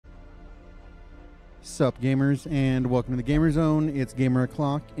Sup gamers, and welcome to the Gamer Zone. It's Gamer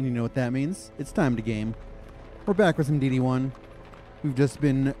O'Clock, and you know what that means. It's time to game. We're back with some DD1. We've just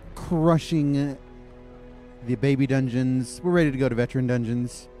been crushing the baby dungeons. We're ready to go to veteran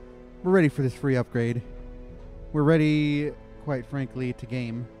dungeons. We're ready for this free upgrade. We're ready, quite frankly, to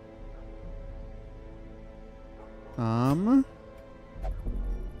game. Are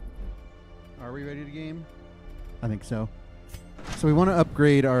we ready to game? I think so. So we want to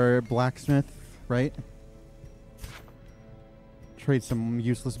upgrade our blacksmith, right? Trade some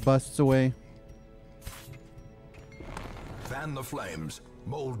useless busts away. Fan the flames,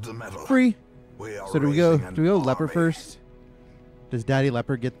 mold the metal. Free. So do we go leper first? Does Daddy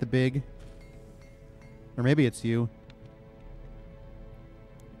Leper get the big? Or maybe it's you.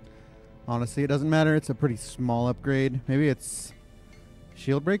 Honestly, it doesn't matter. It's a pretty small upgrade. Maybe it's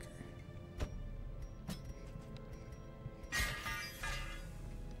Shield Breaker?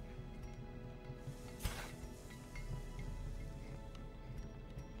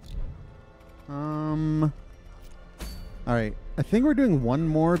 Alright. I think we're doing one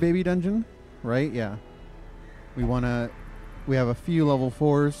more baby dungeon, right? Yeah. We have a few level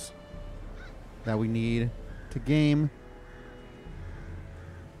 4s that we need to game.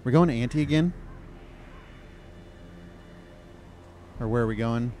 We're going to Anti again? Or where are we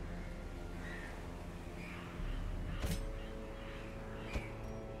going?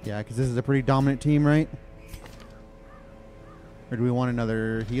 Yeah, because this is a pretty dominant team, right? Or do we want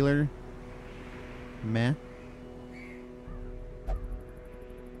another healer? Meh.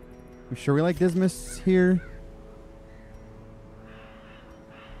 You sure we like Dismas here?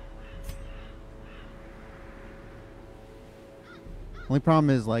 Only problem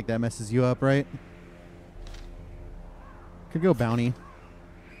is, like, that messes you up, right? Could go Bounty.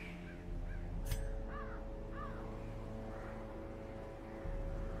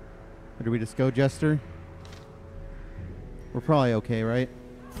 Or do we just go Jester? We're probably okay, right?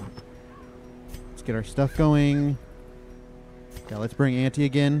 Let's get our stuff going. Yeah, let's bring Auntie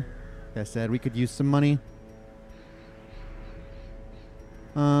again. Like I said, we could use some money.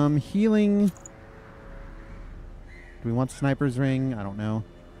 Healing. Do we want Sniper's Ring? I don't know.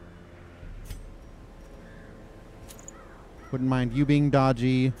 Wouldn't mind you being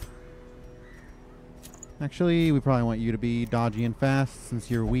dodgy. Actually, we probably want you to be dodgy and fast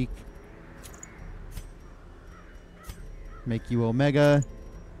since you're weak. Make you Omega.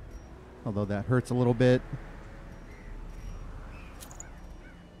 Although that hurts a little bit.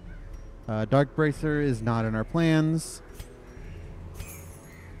 Dark Bracer is not in our plans.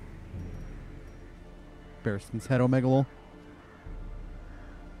 Barristan's Head Omegalol.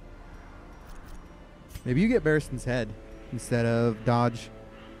 Maybe you get Barristan's Head instead of dodge.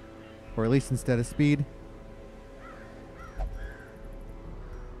 Or at least instead of speed.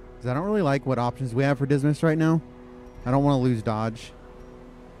 Because I don't really like what options we have for Dismas right now. I don't want to lose dodge.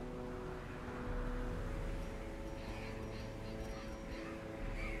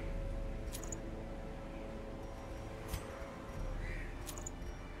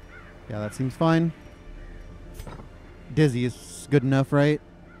 Yeah, that seems fine. Dizzy is good enough, right?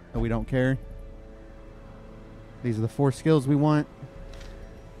 But we don't care. These are the 4 skills we want.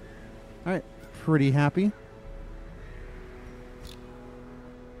 Alright, pretty happy.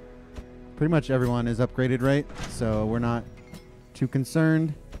 Pretty much everyone is upgraded, right? So we're not too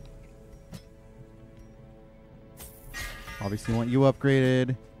concerned. Obviously want you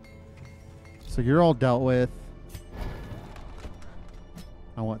upgraded. So you're all dealt with.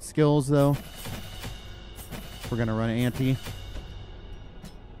 I want skills, though. We're going to run Anti.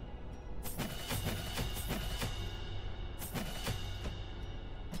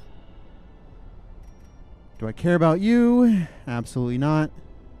 Do I care about you? Absolutely not.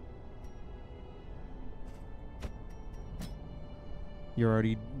 You're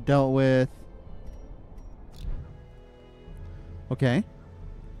already dealt with. Okay.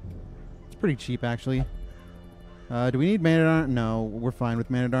 It's pretty cheap, actually. Do we need Man-at-Arms? No, we're fine with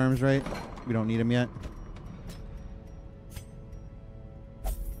Man-at-Arms, right? We don't need them yet.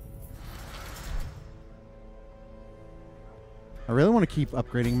 I really want to keep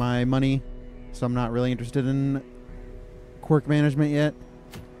upgrading my money, so I'm not really interested in quirk management yet.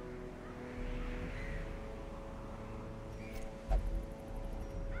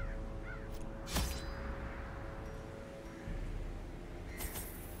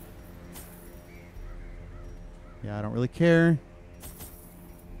 Yeah, I don't really care.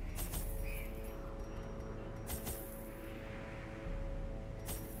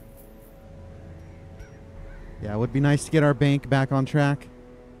 Yeah, it would be nice to get our bank back on track.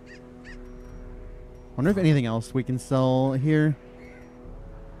 Wonder if anything else we can sell here.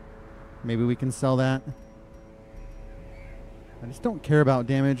 Maybe we can sell that. I just don't care about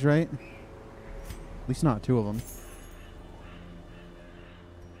damage, right? At least not two of them.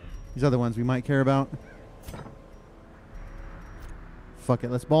 These other ones we might care about. Fuck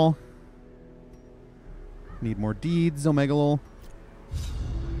it, let's ball. Need more deeds, Omegalol.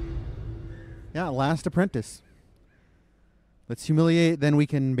 Yeah, last apprentice. Let's humiliate, then we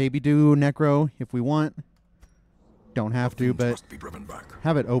can maybe do Necro if we want. Don't have to, but must be driven back.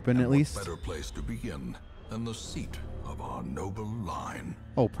 have it open And at what least. better place to begin than the seat of our noble line.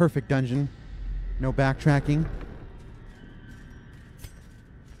 Oh, perfect dungeon. No backtracking.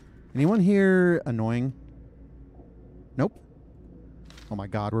 Anyone here annoying? Nope. Oh my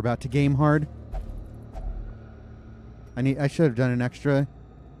god, we're about to game hard. I should have done an extra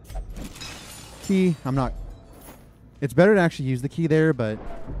key. I'm not. It's better to actually use the key there, but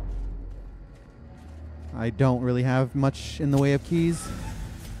I don't really have much in the way of keys.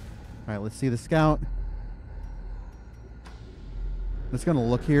 All right, let's see the scout. I'm just gonna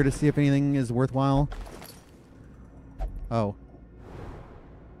look here to see if anything is worthwhile. Oh.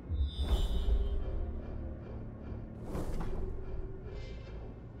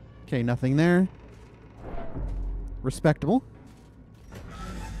 Okay, nothing there. Respectable.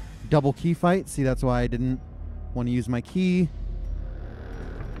 Double key fight. See, that's why I didn't want to use my key.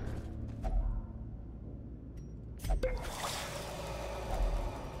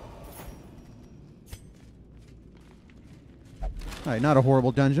 Alright, not a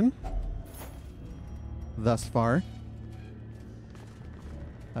horrible dungeon. Thus far.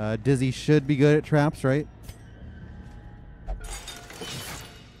 Dizzy should be good at traps, right?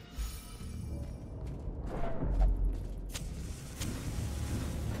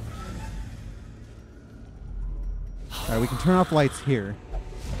 Alright, we can turn off lights here.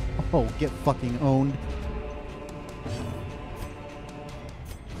 Oh, get fucking owned.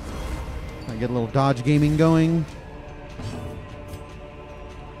 I get a little dodge gaming going.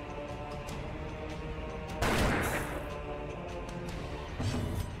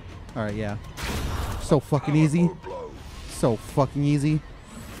 Alright, yeah. So fucking easy. So fucking easy.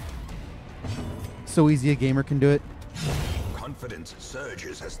 So easy a gamer can do it. Confidence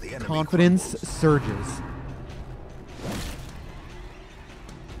surges as the enemy Confidence crumbles. surges.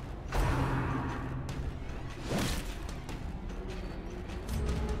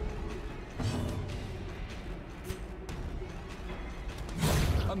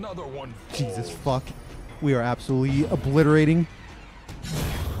 Another one. Jesus fuck. We are absolutely obliterating.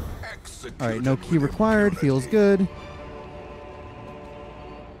 Executed Alright, no key with required. Feels impunity. good.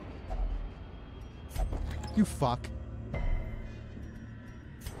 You fuck.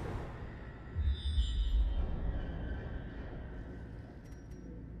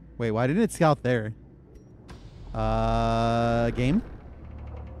 Wait, why didn't it scout there? Game?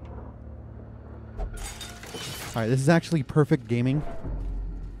 Alright, this is actually perfect gaming.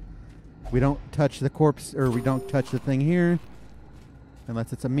 We don't touch the corpse, or we don't touch the thing here.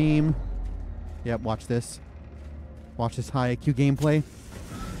 Unless it's a meme. Yep, watch this. Watch this high IQ gameplay.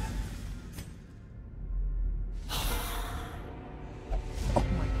 Oh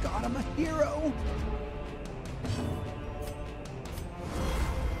my god, I'm a hero!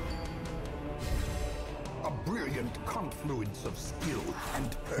 A brilliant confluence of skill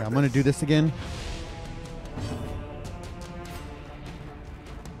and purpose. Yeah, I'm gonna do this again.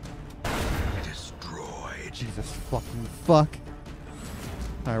 Destroyed. Jesus fucking fuck.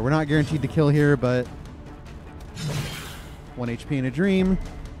 Alright, we're not guaranteed to kill here, but 1 HP in a dream.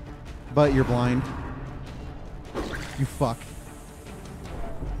 But you're blind. You fuck.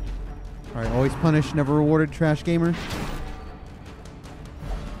 Alright, always punished, never rewarded, trash gamer.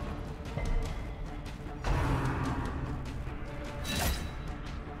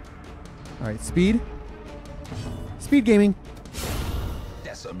 Alright, speed. Speed gaming.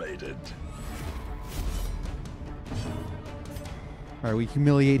 Decimated. Alright, we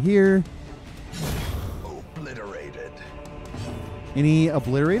humiliate here. Obliterated. Any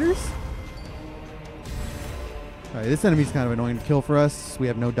obliterators? Alright, this enemy's kind of annoying to kill for us. We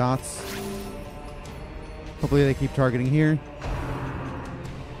have no dots. Hopefully they keep targeting here.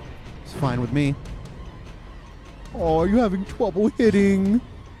 It's fine with me. Oh, are you having trouble hitting?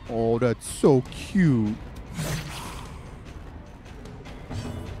 Oh, that's so cute.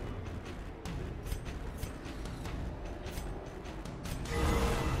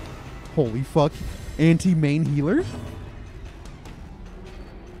 Holy fuck. Anti-main healer?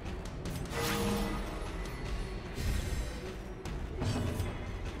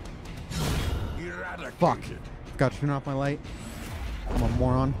 Fuck. Got to turn off my light. I'm a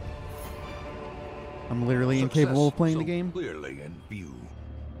moron. I'm literally incapable of playing the game. Clearly in view.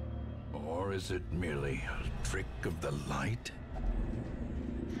 Or is it merely a trick of the light?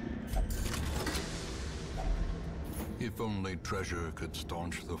 If only treasure could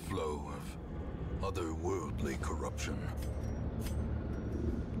staunch the flow of otherworldly corruption.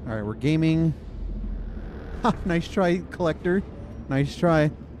 All right, we're gaming. Ha, nice try, collector. Nice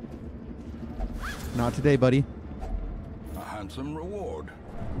try. Not today, buddy. A handsome reward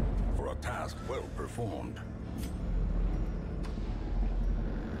for a task well performed.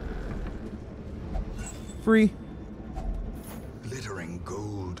 Free. Glittering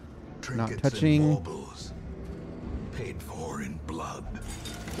gold, Not trinkets touching. and baubles. Paid for in blood.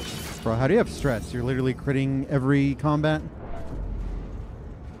 Bro, how do you have stress? You're literally critting every combat.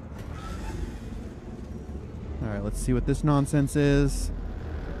 Alright, let's see what this nonsense is.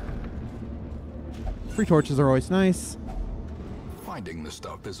 Free torches are always nice. Finding the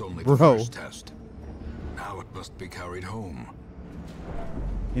stuff is only Bro. the first test. Now it must be carried home.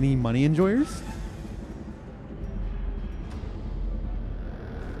 Any money enjoyers?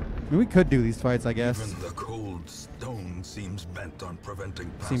 I mean, we could do these fights, I guess. Even the cold stone seems bent on preventing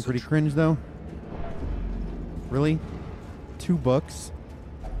passage. Seem pretty cringe, though. Really? 2 books?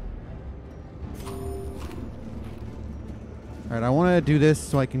 Alright, I want to do this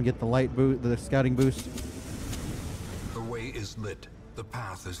so I can get the light boot, the scouting boost. The way is lit. The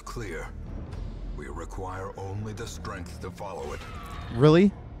path is clear. We require only the strength to follow it.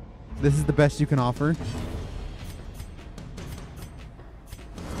 Really? This is the best you can offer?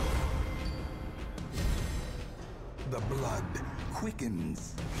 The blood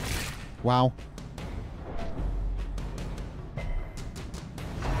quickens. Wow.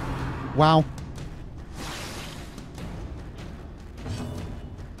 Wow.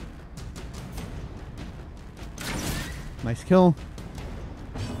 Nice kill.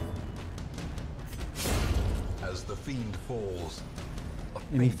 As the fiend falls.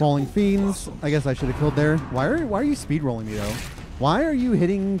 Any falling fiends? I guess I should have killed there. Why are you speed rolling me though? Why are you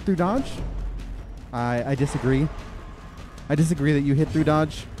hitting through dodge? I disagree. I disagree that you hit through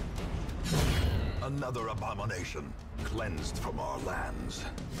dodge. Another abomination cleansed from our lands.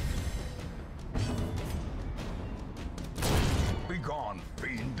 Be gone,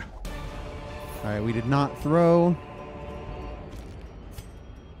 fiend. Alright, we did not throw.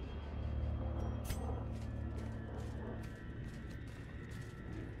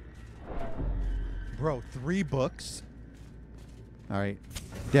 Bro, 3 books? Alright.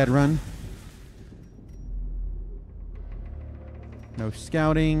 Dead run. No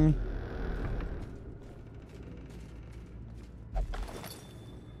scouting.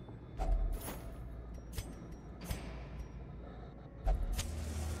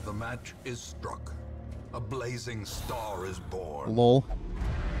 The match is struck. A blazing star is born. Lol.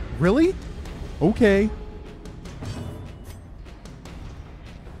 Really? Okay.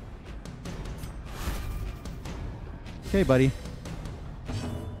 Okay, buddy.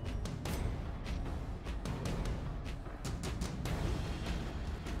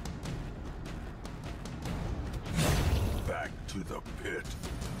 Back to the pit.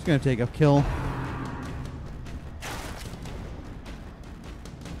 Just gonna take a kill.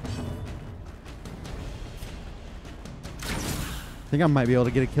 I think I might be able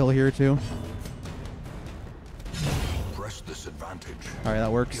to get a kill here too. Press this advantage. Alright, that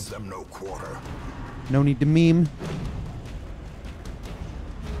Give works. them no quarter. No need to meme.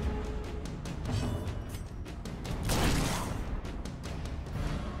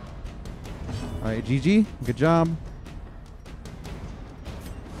 Alright, GG. Good job.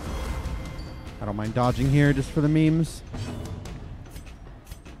 I don't mind dodging here just for the memes.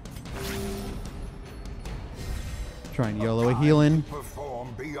 Try and YOLO a heal in.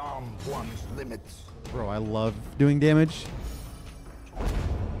 Perform beyond one's limits. Bro, I love doing damage.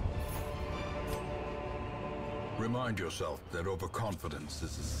 Remind yourself that overconfidence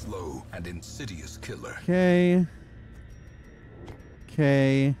is a slow and insidious killer. Okay.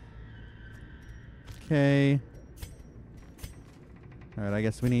 Okay. Okay. Alright, I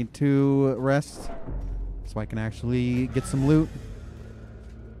guess we need to rest so I can actually get some loot.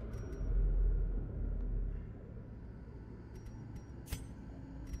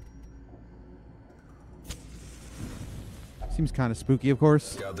 Seems kind of spooky, of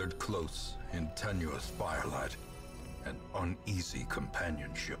course. Gathered close in tenuous firelight and uneasy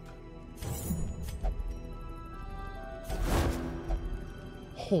companionship.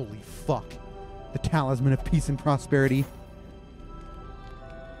 Holy fuck. The talisman of peace and prosperity.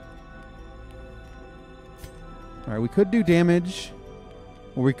 Alright, we could do damage.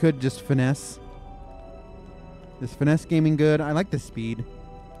 Or we could just finesse. This finesse gaming good. I like the speed.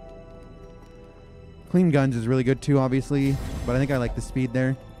 Clean guns is really good too, obviously. But I think I like the speed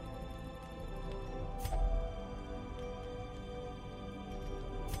there.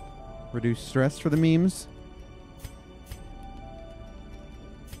 Reduce stress for the memes.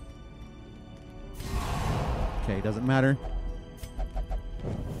 Okay, doesn't matter.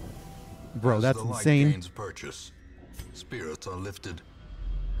 Bro, As that's the light insane. gains purchase, spirits are lifted,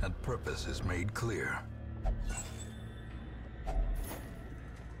 and purpose is made clear.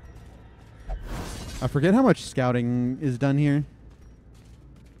 I forget how much scouting is done here.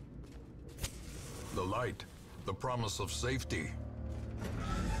 The light, the promise of safety.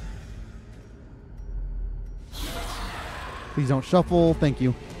 Please don't shuffle. Thank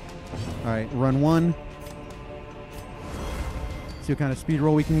you. All right, run 1. See what kind of speed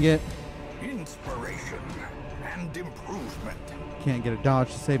roll we can get. Inspiration and improvement. Can't get a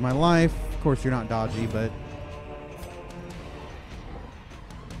dodge to save my life. Of course, you're not dodgy, but...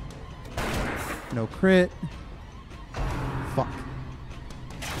 No crit. Fuck.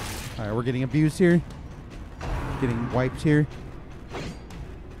 Alright, we're getting abused here. Getting wiped here.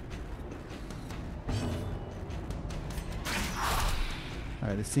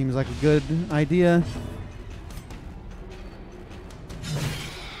 Alright, this seems like a good idea.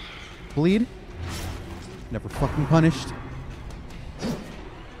 Bleed. Never fucking punished.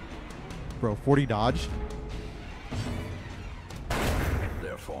 Bro, 40 dodge.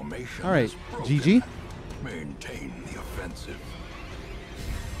 Their formation All right, is broken. GG. Maintain the offensive.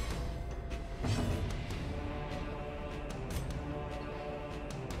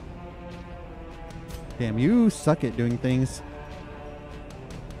 Damn, you suck at doing things.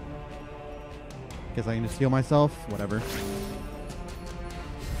 Guess I can just heal myself. Whatever.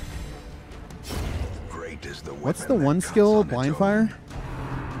 Great is the What's the weapon that one cuts skill? on its Blind own. fire?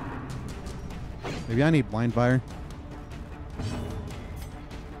 Maybe I need blind fire.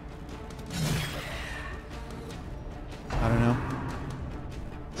 I don't know.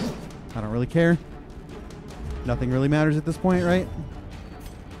 I don't really care. Nothing really matters at this point, right?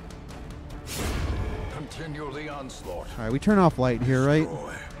 Continue the onslaught. All right, we turn off light here, right? Destroy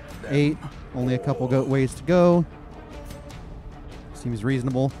them 8. Only a couple ways to go. Seems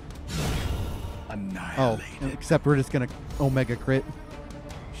reasonable. Oh, Annihilated. except we're just gonna Omega crit.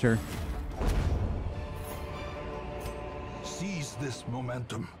 Sure. Seize this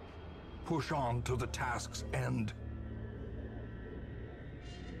momentum. Push on to the task's end.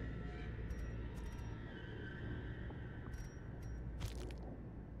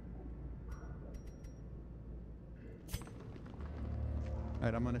 All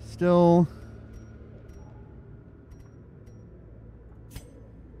right, I'm gonna still.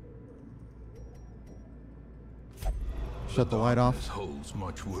 Shut the light off. This holds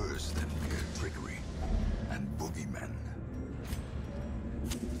much worse than mere trickery and boogeymen.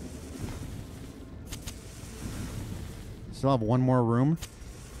 Still have one more room.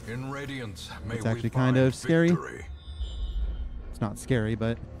 In Radiance, may It's we actually find kind of scary. victory. It's not scary,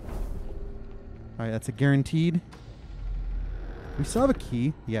 but. All right, that's a guaranteed. We still have a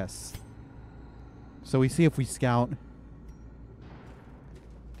key. Yes. So we see if we scout.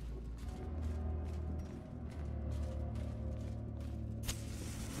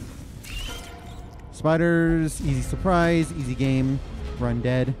 Spiders, easy surprise, easy game, run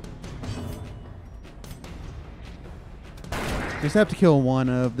dead. Just have to kill one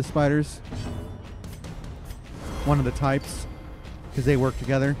of the spiders. One of the types, because they work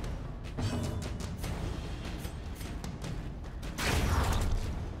together.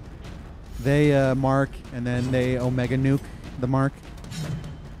 They mark, and then they Omega nuke the mark.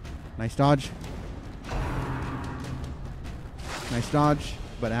 Nice dodge. Nice dodge,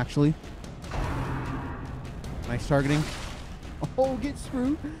 but actually. Nice targeting. Oh, get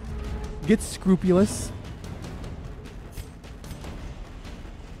screwed. Get scrupulous.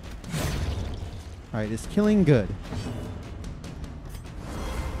 Alright, is killing good?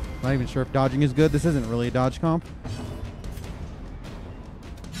 Not even sure if dodging is good. This isn't really a dodge comp.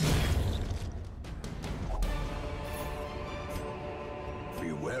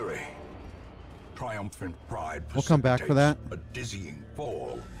 Be wary. Triumphant pride. We'll come back for that. A dizzying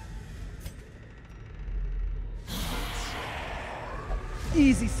fall.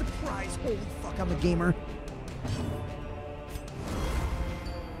 Easy surprise. Holy fuck, I'm a gamer.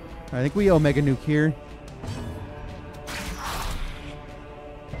 I think we Omega nuke here.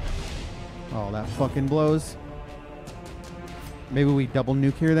 Oh, that fucking blows. Maybe we double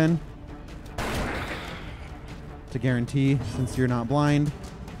nuke here then. To guarantee, since you're not blind.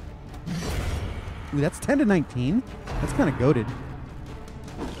 Ooh, that's 10 to 19. That's kind of goated.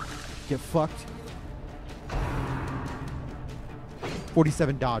 Get fucked.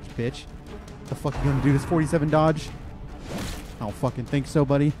 47 dodge, bitch. The fuck you gonna do this 47 dodge? I don't fucking think so,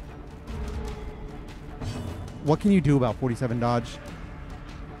 buddy. What can you do about 47 dodge?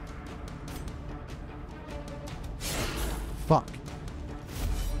 Fuck.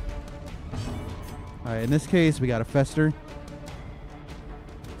 Alright, in this case, we got a Fester.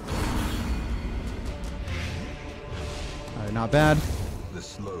 Alright, not bad. The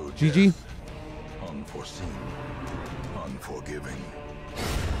slow GG. death, unforeseen, unforgiving.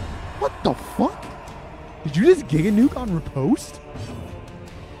 What the fuck? Did you just Giga Nuke on riposte?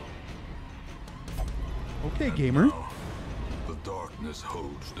 Okay, And gamer. now, the darkness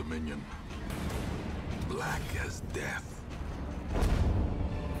holds dominion. Black as death.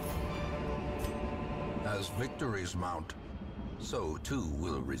 As victories mount, so too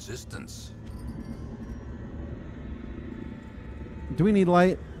will resistance. Do we need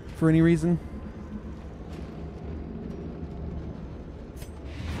light for any reason?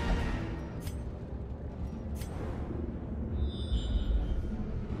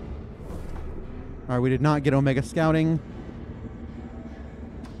 Alright, we did not get Omega Scouting.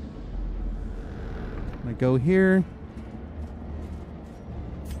 I'm gonna go here.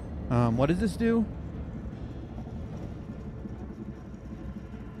 What does this do?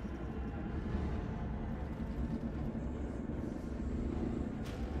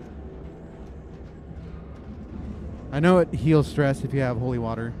 I know it heals stress if you have holy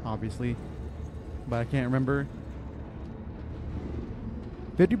water, obviously, but I can't remember.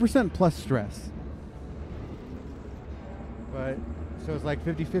 50% plus stress. But, so it's like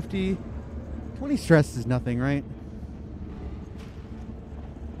 50-50. 20 stress is nothing, right?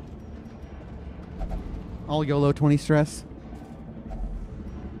 I'll YOLO 20 stress.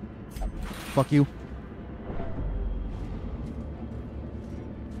 Fuck you.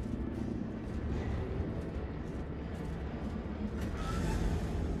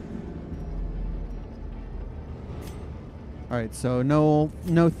 Alright, so no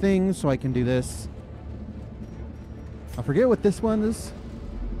things, so I can do this. I forget what this one is.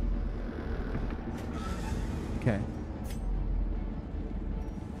 Okay.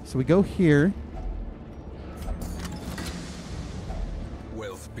 So we go here.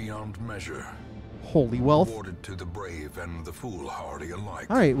 Wealth beyond measure. Holy wealth. Awarded to the brave and the foolhardy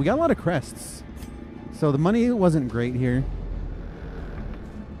alike. Alright, we got a lot of crests. So the money wasn't great here.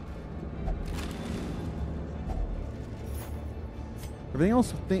 Everything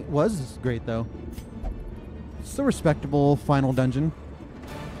else was great, though. It's a respectable final dungeon.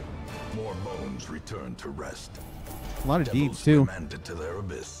 More bones return to rest. A lot of Devils deeds, too. remanded to their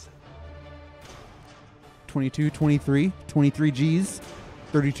abyss. 22, 23, 23 Gs,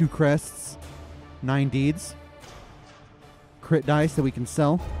 32 crests, 9 deeds. Crit dice that we can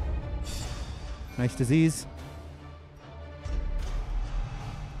sell. Nice disease.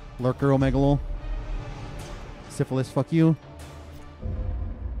 Lurker Omegalol. Syphilis, fuck you.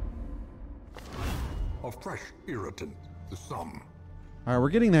 A fresh irritant, the sum. Alright, we're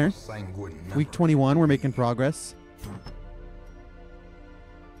getting there. Sanguine Week memory. 21, we're making progress.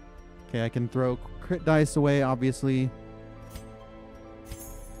 Okay, I can throw crit dice away, obviously.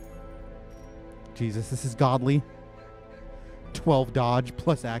 Jesus, this is godly. 12 dodge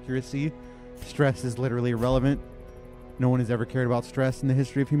plus accuracy. Stress is literally irrelevant. No one has ever cared about stress in the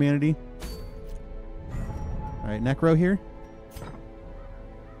history of humanity. Alright, Necro here.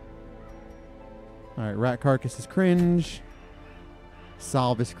 Alright, Rat Carcass is cringe.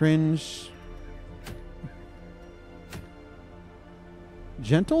 Salve is cringe.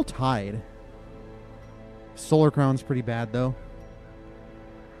 Gentle Tide. Solar Crown's pretty bad, though.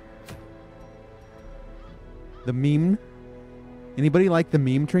 The meme. Anybody like the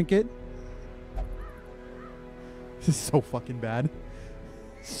meme trinket? This is so fucking bad.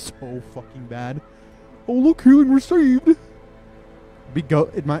 So fucking bad. Oh, look, healing received.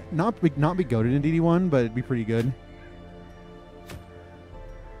 It might not be goated in DD1, but it'd be pretty good.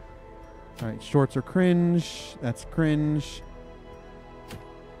 Alright, shorts are cringe. That's cringe.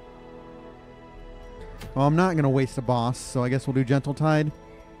 Well, I'm not going to waste a boss, so I guess we'll do Gentle Tide.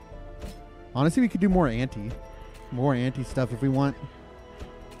 Honestly, we could do more anti. More anti stuff if we want.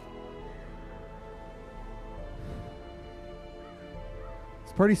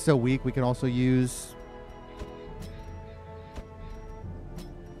 This party's so weak, we could also use...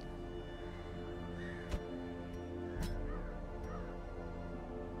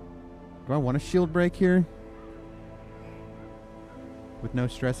 Do I want a shield break here? With no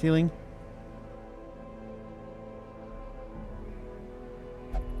stress healing?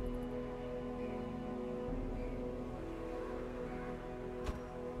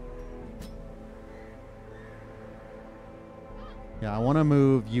 Yeah, I want to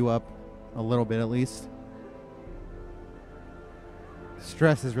move you up a little bit at least.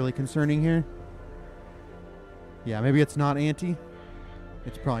 Stress is really concerning here. Yeah, maybe it's not anti.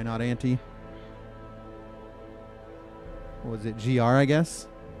 It's probably not anti. What was it? GR, I guess?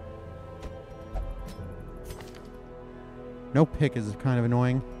 No pick is kind of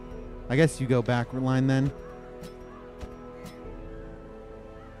annoying. I guess you go backward line then.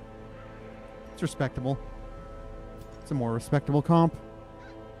 It's respectable. It's a more respectable comp.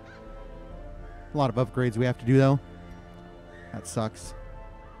 A lot of upgrades we have to do, though. That sucks.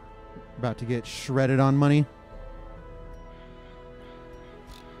 About to get shredded on money.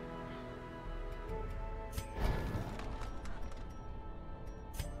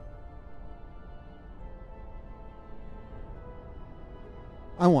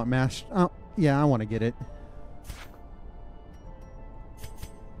 I want mash. Oh, yeah, I want to get it.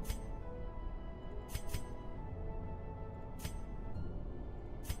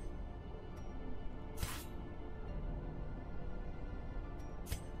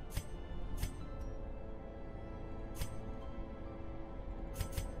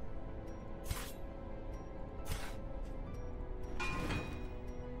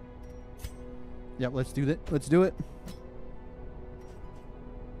 Yep, let's do that. Let's do it.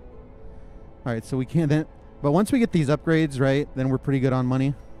 All right, so we can't then, but once we get these upgrades, right, then we're pretty good on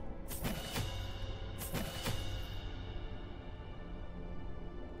money.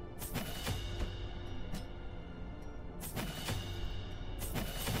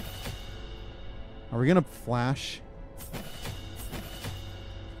 Are we gonna flash?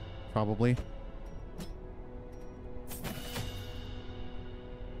 Probably.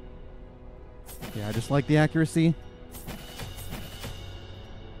 Yeah, I just like the accuracy.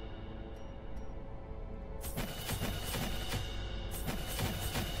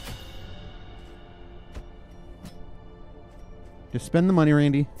 Just spend the money,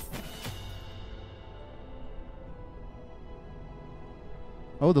 Randy.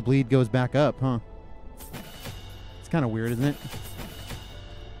 Oh, the bleed goes back up, huh? It's kind of weird, isn't it?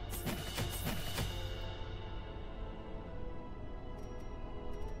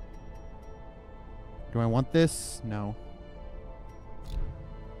 Do I want this? No.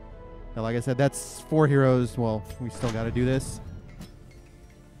 But like I said, that's 4 heroes. Well, we still got to do this.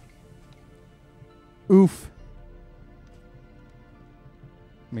 Oof.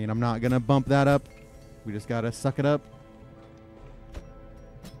 I mean, I'm not going to bump that up. We just got to suck it up.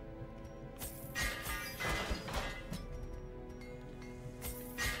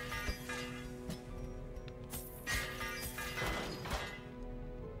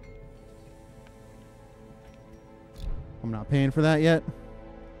 I'm not paying for that yet.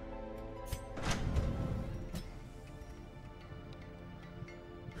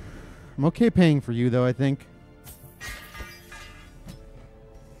 I'm okay paying for you, though, I think.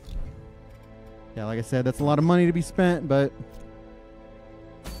 Yeah, like I said, that's a lot of money to be spent, but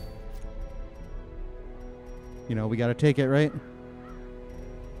you know, we got to take it, right?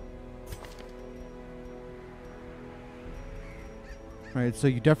 All right, so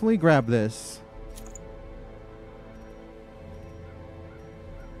you definitely grab this.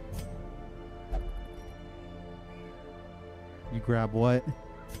 You grab what?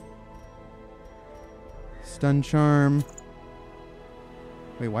 Stun charm.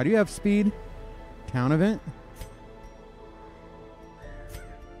 Wait, why do you have speed? Town event?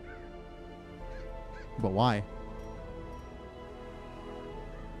 But why?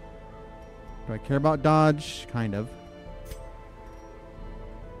 Do I care about dodge? Kind of.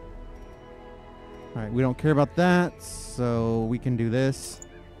 Alright, we don't care about that, so we can do this.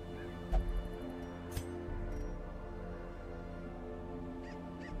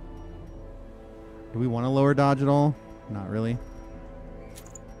 Do we want to lower dodge at all? Not really.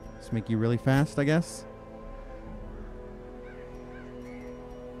 Just make you really fast, I guess.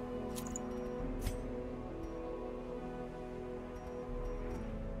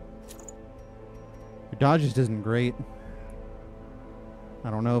 Your dodge just isn't great. I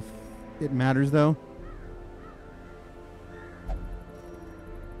don't know if it matters, though.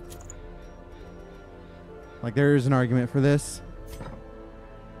 Like, there is an argument for this.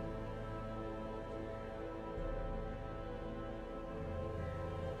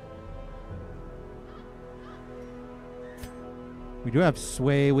 We do have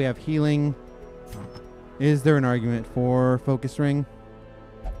sway, we have healing. Is there an argument for focus ring?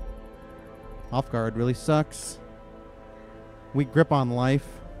 Off guard really sucks. Weak grip on life.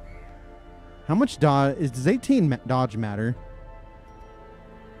 How much dodge does 18 dodge matter?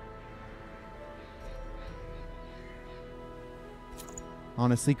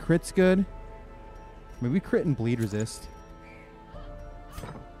 Honestly, crit's good. Maybe crit and bleed resist.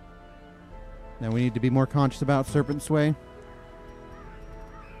 Now we need to be more conscious about serpent sway.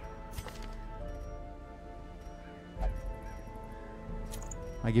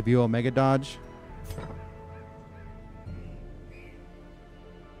 I give you Omega dodge.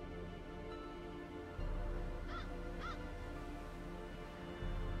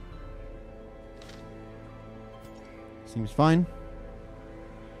 Seems fine.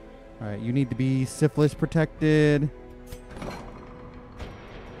 Alright, you need to be syphilis protected.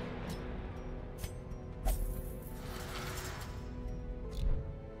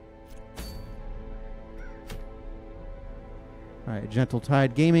 Alright, Gentle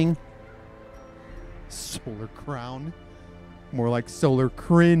Tide Gaming. Solar Crown. More like Solar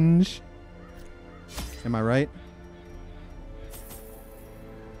Cringe. Am I right?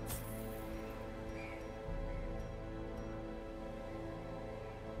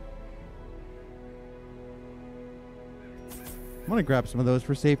 I'm gonna grab some of those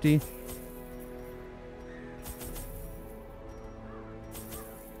for safety.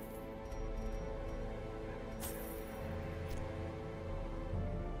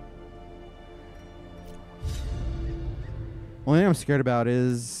 Only thing I'm scared about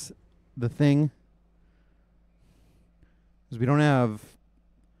is the thing. Because we don't have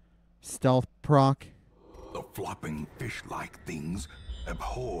stealth proc. The flopping fish-like things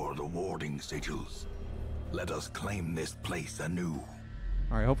abhor the warding sigils. Let us claim this place anew.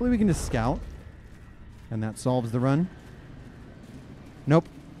 Alright, hopefully we can just scout. And that solves the run. Nope.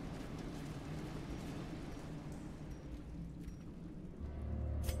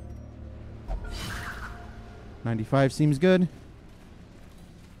 $95 seems good.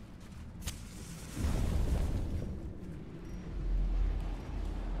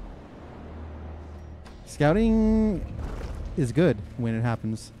 Scouting is good when it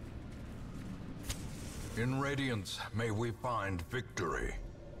happens. In Radiance, may we find victory.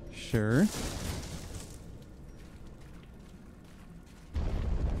 Sure.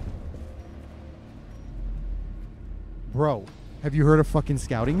 Bro, have you heard of fucking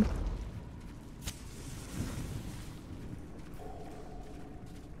scouting?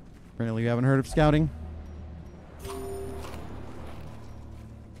 Apparently you haven't heard of scouting.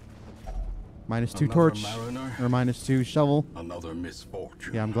 -2 Another torch. mariner? Or -2 shovel. Another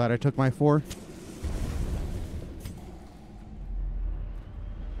misfortune. Yeah, I'm glad I took my 4.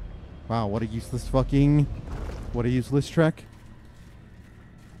 Wow, what a useless fucking... What a useless trek.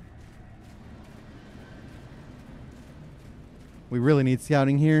 We really need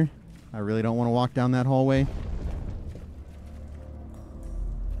scouting here. I really don't want to walk down that hallway.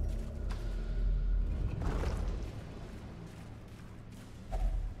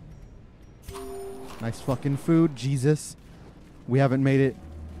 Nice fucking food, Jesus. We haven't made it.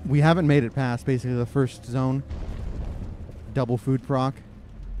 We haven't made it past basically the first zone. Double food proc.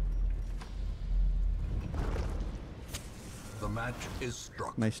 The match is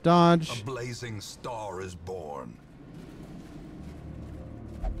struck. Nice dodge. A blazing star is born.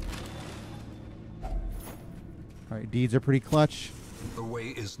 Alright, deeds are pretty clutch. The way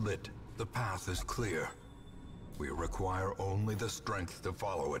is lit. The path is clear. We require only the strength to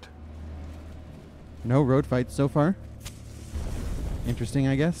follow it. No road fights so far. Interesting,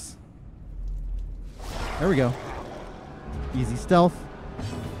 I guess. There we go. Easy stealth.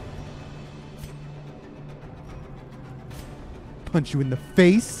 Punch you in the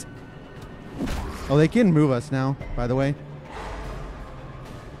face. Oh, they can move us now, by the way.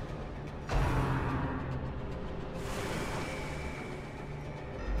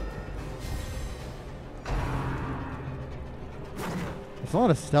 It's a lot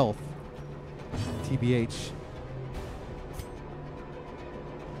of stealth. TBH.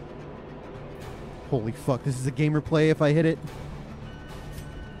 Holy fuck, this is a gamer play if I hit it.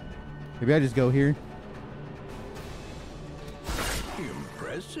 Maybe I just go here.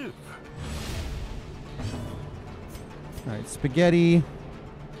 Impressive. Alright, spaghetti.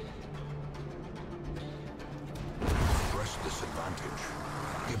 Press this advantage.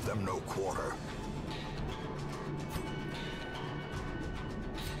 Give them no quarter.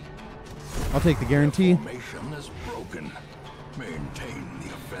 I'll take the guarantee. Formation is broken. Maintain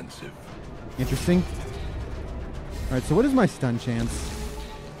the offensive. Interesting. Alright, so what is my stun chance?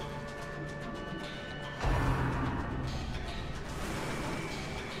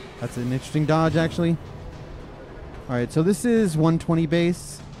 That's an interesting dodge, actually. Alright, so this is 120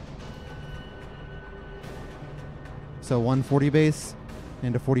 base. So 140 base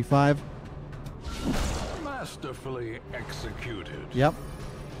into 45. Masterfully executed. Yep.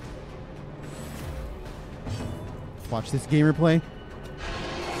 Watch this gamer play.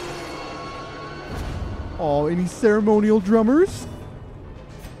 Oh, any ceremonial drummers?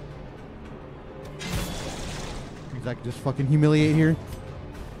 Because I can just fucking humiliate here.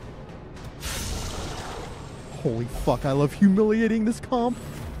 Holy fuck, I love humiliating this comp.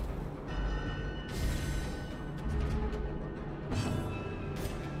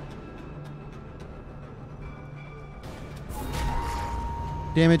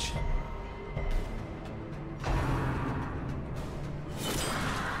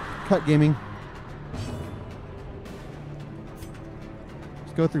 cut gaming.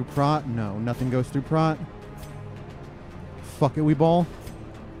 Let's go through prot. No, nothing goes through prot. Fuck it, we ball.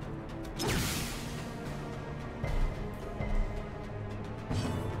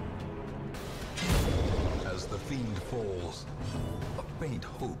 As the fiend falls, a faint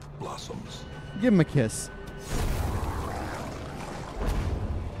hope blossoms. Give him a kiss.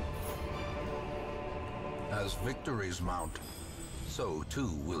 As victories mount, so too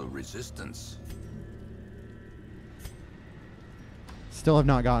will resistance. Still have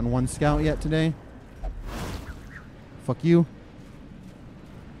not gotten one scout yet today. Fuck you.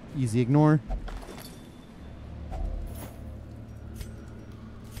 Easy ignore.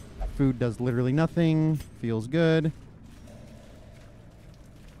 Food does literally nothing. Feels good.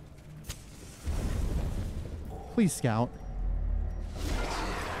 Please scout.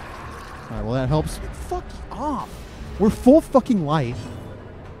 Alright, well that helps. Fuck off. We're full fucking life.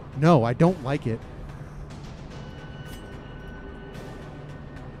 No, I don't like it.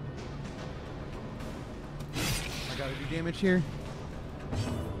 I gotta do damage here.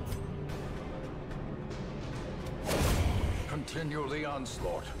 Continue the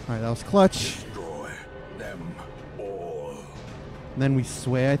onslaught. Alright, that was clutch. Destroy them all. And then we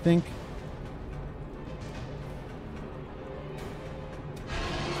sway, I think.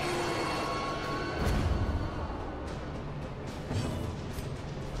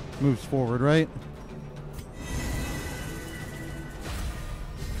 Moves forward, right?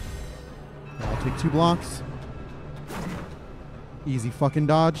 I'll take 2 blocks. Easy fucking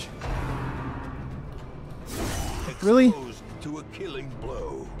dodge. Really? Exposed to a killing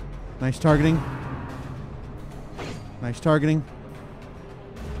blow. Nice targeting. Nice targeting.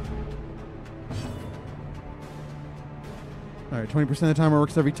 Alright, 20% of the time it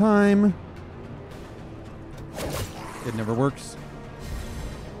works every time. It never works.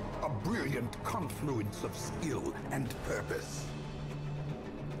 A brilliant confluence of skill and purpose.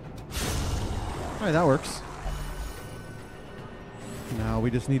 Alright, that works. Now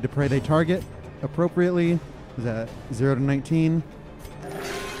we just need to pray they target appropriately. Is that 0 to 19?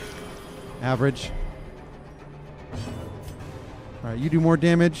 Average. Alright, you do more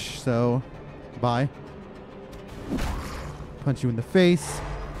damage, so bye. Punch you in the face.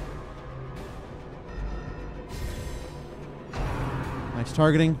 Nice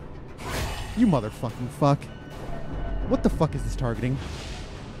targeting. You motherfucking fuck. What the fuck is this targeting?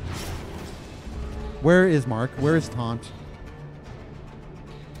 Where is Mark? Where is Taunt?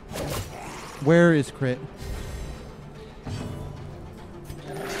 Where is crit?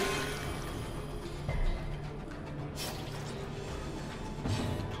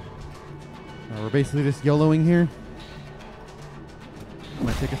 We're basically just YOLOing here.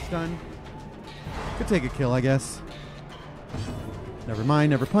 Might take a stun. Could take a kill, I guess. Never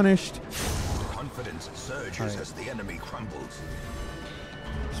mind, never punished. Confidence surges as the enemy crumbles.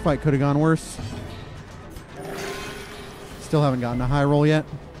 This fight could have gone worse. Still haven't gotten a high roll yet.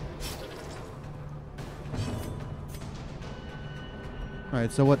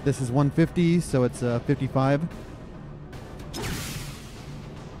 Alright, so what? This is 150, so it's 55.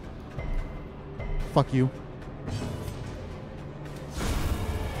 Fuck you.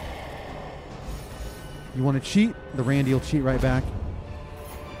 You want to cheat? The Randy will cheat right back.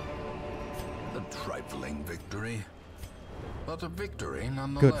 A trifling victory, but a victory Good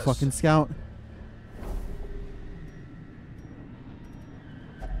nonetheless. fucking scout.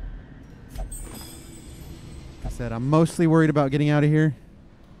 Like I said, I'm mostly worried about getting out of here.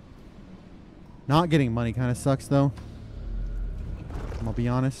 Not getting money kind of sucks, though. I'll be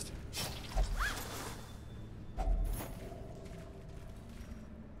honest.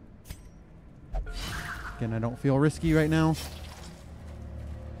 Again, I don't feel risky right now.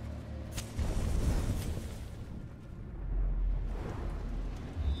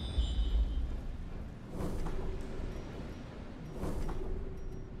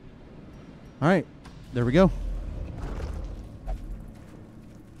 All right, there we go.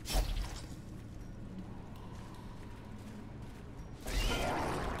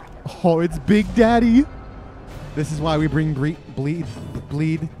 Oh, it's Big Daddy. This is why we bring bleed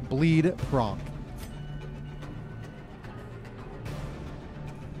proc.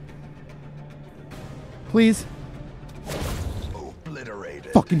 Please.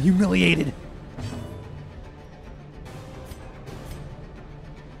 Obliterated. Fucking humiliated.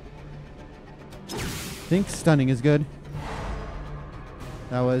 Think stunning is good.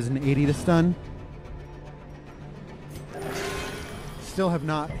 That was an 80 to stun. Still have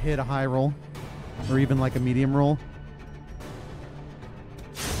not hit a high roll or even like a medium roll.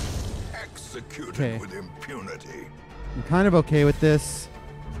 Executed Okay. with impunity. I'm kind of okay with this.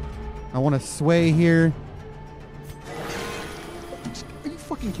 I want to sway here. Are you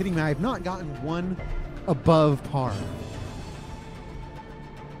fucking kidding me? I have not gotten one above par.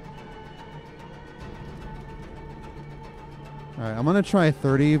 All right, I'm gonna try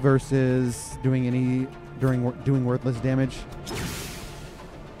 30 versus doing worthless damage.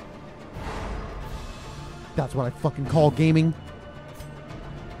 That's what I fucking call gaming.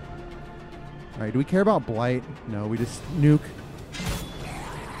 All right, do we care about blight? No, we just nuke.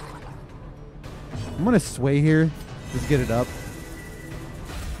 I'm gonna sway here. Just get it up.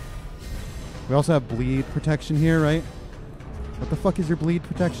 We also have bleed protection here, right? What the fuck is your bleed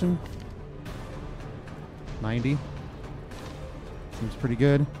protection? 90. Seems pretty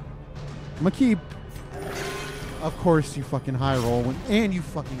good. I'm gonna keep. Of course, you fucking high roll and you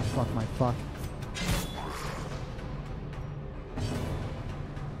fucking fuck my fuck.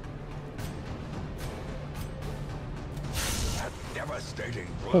 Devastating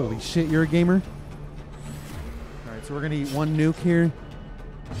blow. Holy shit, you're a gamer. All right, so we're gonna eat one nuke here.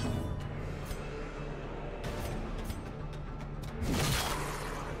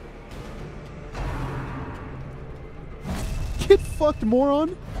 Get fucked,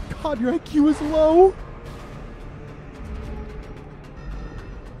 moron! God, your IQ is low!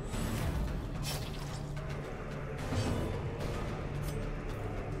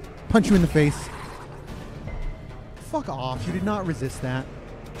 Punch you in the face. Fuck off, you did not resist that.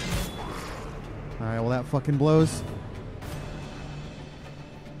 Alright, well that fucking blows.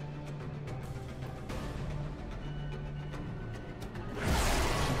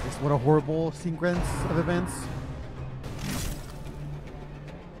 Jesus, what a horrible sequence of events.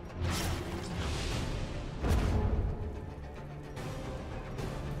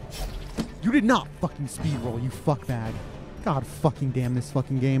 You did not fucking speed roll, you fuckbag. God fucking damn this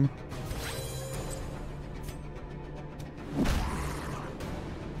fucking game.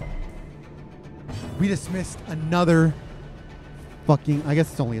 We dismissed another fucking... I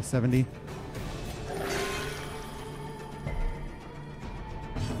guess it's only a 70.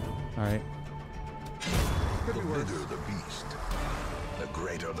 Alright. The bigger the beast, the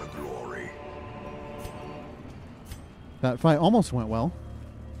greater the glory. That fight almost went well.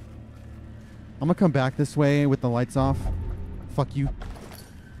 I'm gonna come back this way with the lights off. Fuck you.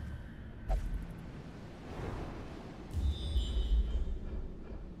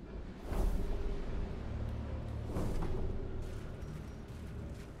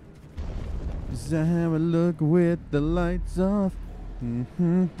 Just have a look with the lights off.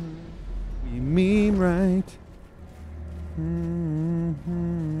 Mm-hmm. We mean right.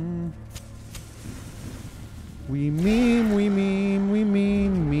 Mm-hmm. We mean, we mean, we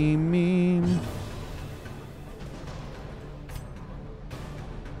mean, mean, mean.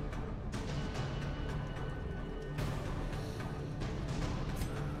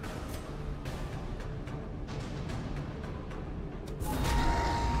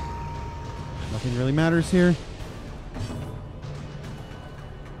 Nothing really matters here.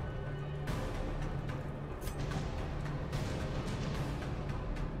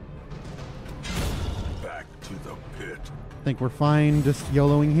 Back to the pit. I think we're fine just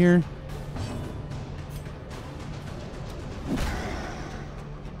YOLOing here.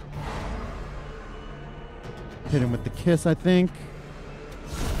 Hit him with the kiss, I think.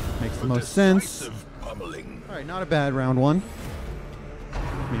 Makes the most sense. Pummeling. Alright, not a bad round one.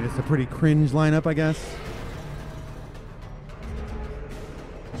 I mean, it's a pretty cringe lineup, I guess.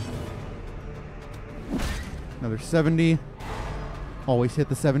 Another 70. Always hit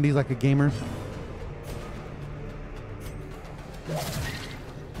the 70s like a gamer.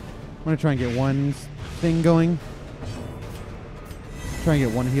 I'm going to try and get one thing going. Try and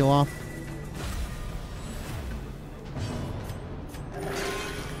get one heal off.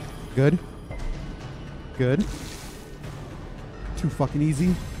 Good. Good. Too fucking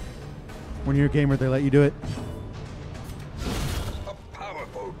easy. When you're a gamer, they let you do it. A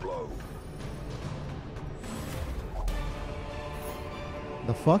powerful blow.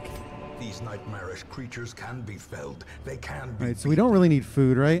 The fuck? These nightmarish creatures can be felled. They can be. Right, so we don't really need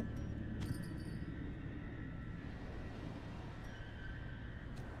food, right?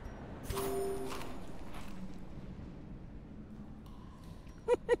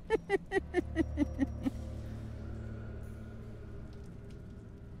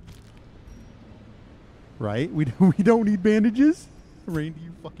 Right? We don't need bandages? Randy,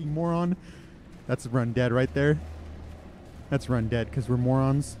 you fucking moron. That's run dead right there. That's run dead because we're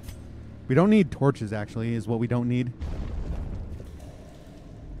morons. We don't need torches, actually, is what we don't need.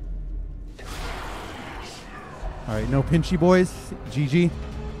 Alright, no pinchy boys. GG.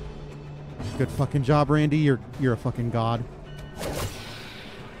 Good fucking job, Randy. You're a fucking god.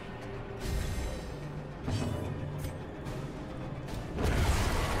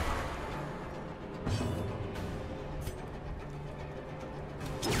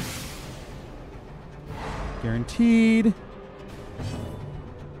 Guaranteed.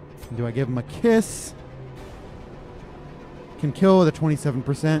 Do I give him a kiss? Can kill with a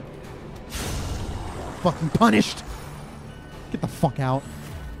 27%. Fucking punished. Get the fuck out.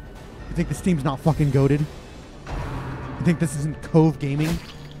 You think this team's not fucking goated? You think this isn't Cove Gaming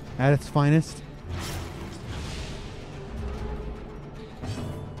at its finest?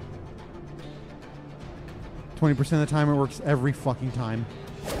 $20% of the time it works every fucking time.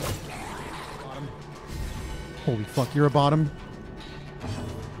 Bottom. Holy fuck, you're a bottom.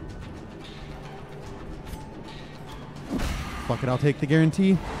 Fuck it, I'll take the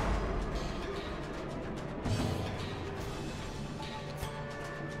guarantee.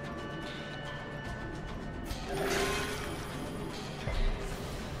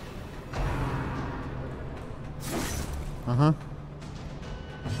 Uh-huh.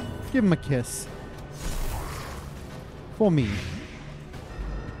 Give him a kiss. For me.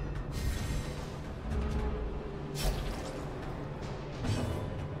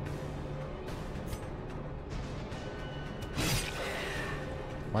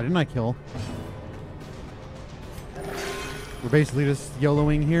 Why didn't I kill? We're basically just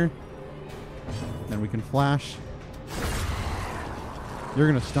YOLOing here. Then we can flash. You're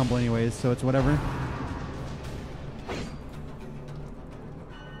gonna stumble anyways, so it's whatever.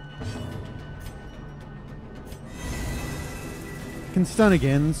 Can stun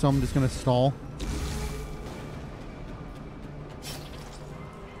again, so I'm just gonna stall.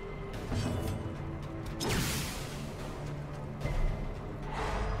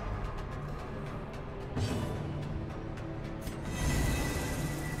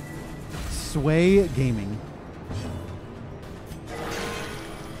 Sway Gaming.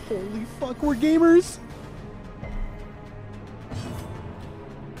 Holy fuck, we're gamers!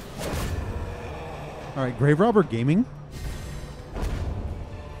 Alright, Grave Robber Gaming.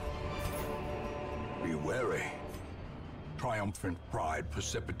 Be wary. Triumphant pride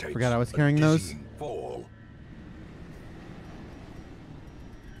precipitates. Forgot I was carrying those. dizzying fall.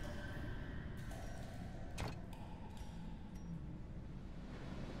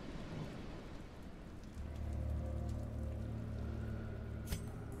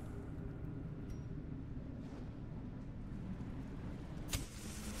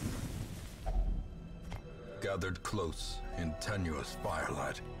 Gathered close in tenuous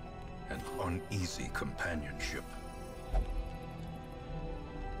firelight and uneasy companionship.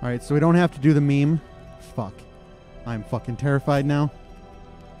 Alright, so we don't have to do the meme. Fuck. I'm fucking terrified now.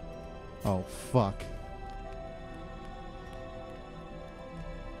 Oh, fuck.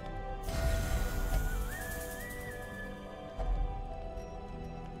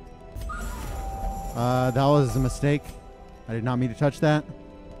 That was a mistake. I did not mean to touch that.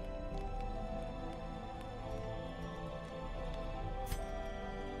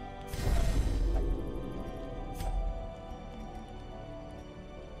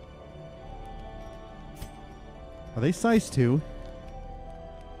 Are they size 2?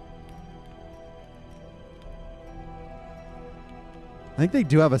 I think they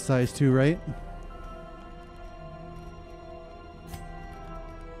do have a size 2, right?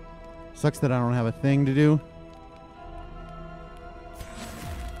 Sucks that I don't have a thing to do.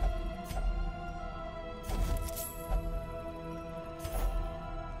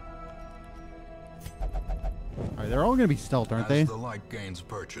 Alright, they're all going to be stealth, aren't they? As the light gains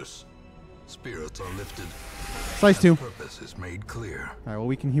purchase, spirits are lifted. Size 2. Purpose is made clear. Alright, well,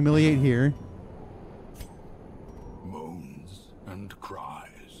 we can humiliate here. Moans and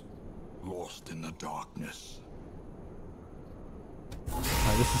cries, lost in the darkness.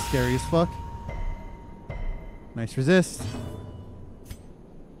 Alright, this is scary as fuck. Nice resist.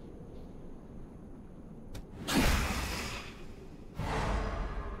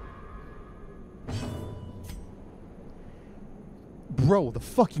 Bro, the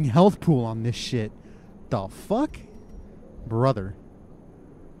fucking health pool on this shit. The fuck? Brother.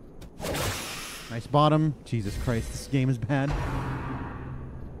 Nice bottom. Jesus Christ, this game is bad.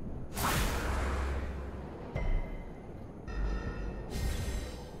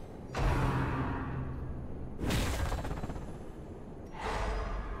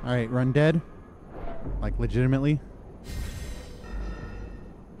 Alright, run dead. Like, legitimately.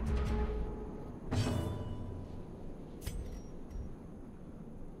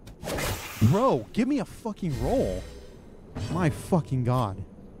 Bro, give me a fucking roll. My fucking god.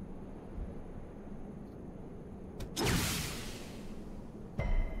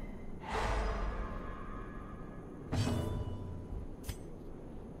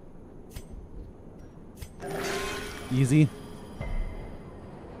 Easy.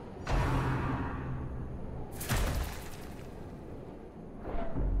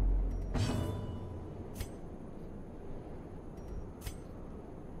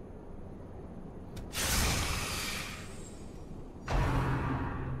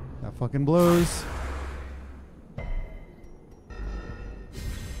 fucking blows.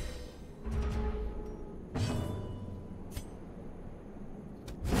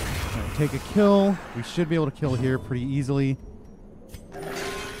 Alright, take a kill. We should be able to kill here pretty easily.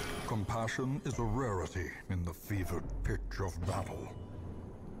 Compassion is a rarity in the fevered pitch of battle.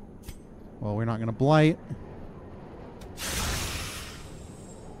 Well, we're not going to blight.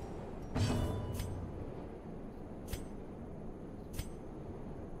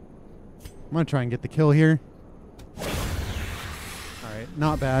 I'm going to try and get the kill here. Alright,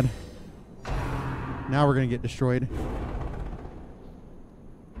 not bad. Now we're going to get destroyed.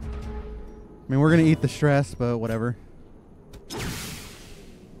 I mean, we're going to eat the stress, but whatever.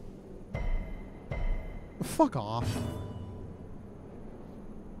 Fuck off.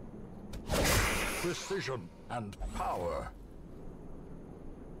 Precision and power.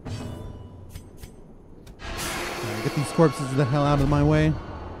 Alright, get these corpses the hell out of my way.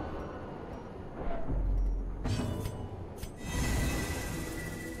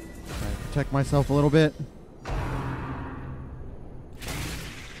 Alright, protect myself a little bit.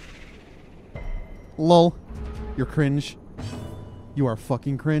 Lol. You're cringe. You are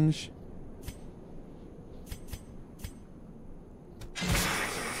fucking cringe.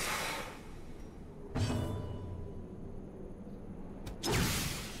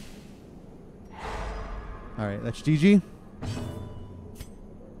 Alright, that's GG.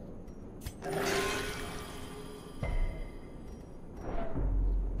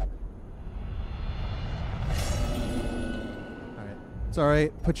 Alright. It's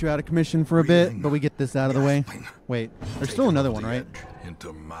alright. Put you out of commission for a bit, but we get this out of the way. Wait, there's still another one, right?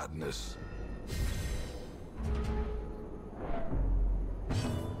 Into madness.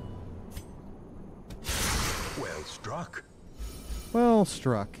 Well struck. Well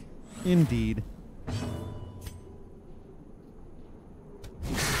struck. Indeed.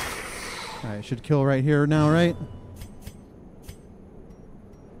 Alright, should kill right here now, right?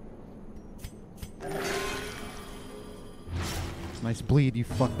 Nice bleed, you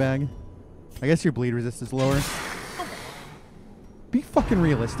fuckbag. I guess your bleed resist is lower. Be fucking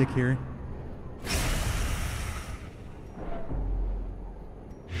realistic here.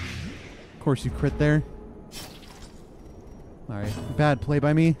 Of course you crit there. Alright, bad play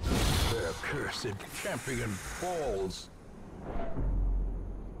by me. Their cursed champion falls.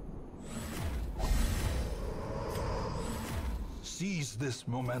 Seize this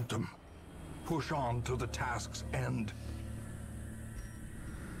momentum. Push on to the task's end.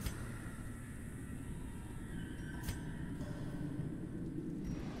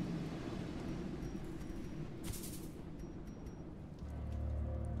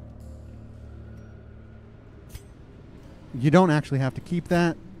 You don't actually have to keep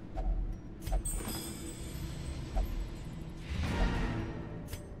that.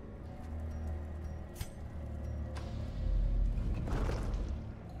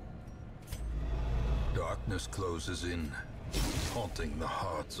 Darkness closes in, haunting the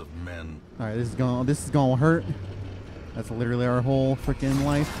hearts of men. All right, this is gonna hurt. That's literally our whole freaking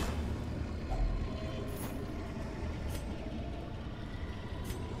life.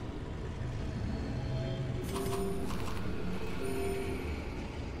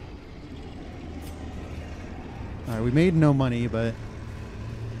 All right, we made no money, but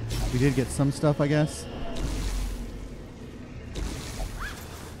we did get some stuff, I guess.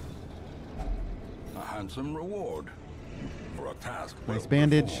 A handsome reward for a task. Nice well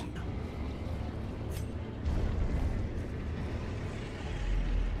bandage. performed.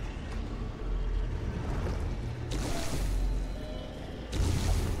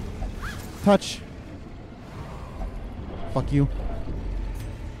 Touch. Fuck you.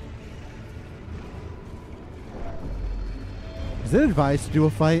 Is it advised to do a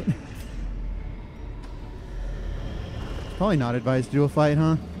fight? It's probably not advised to do a fight,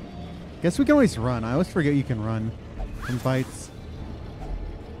 huh? Guess we can always run. I always forget you can run from fights.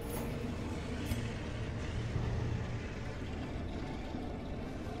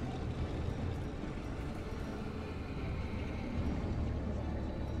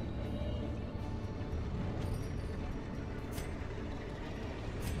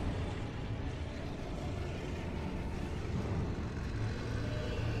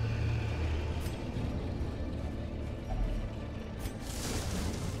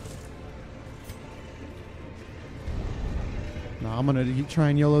 No, I'm gonna try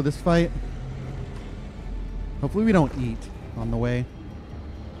and YOLO this fight. Hopefully we don't eat on the way.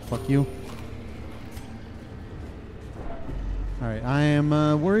 Fuck you. Alright, I am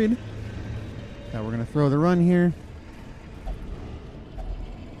worried that we're gonna throw the run here.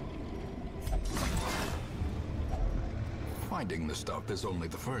 Finding the stuff is only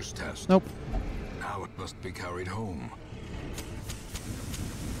the first test. Nope. Now it must be carried home.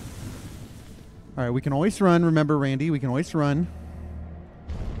 All right, we can always run. Remember, Randy, we can always run.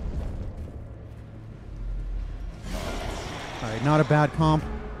 All right, not a bad comp.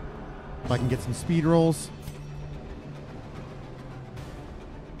 If I can get some speed rolls.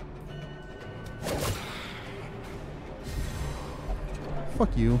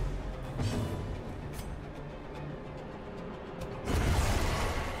 Fuck you.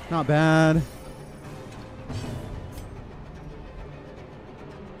 Not bad.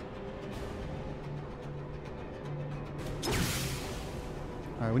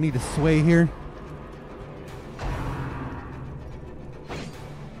 All right, we need to sway here.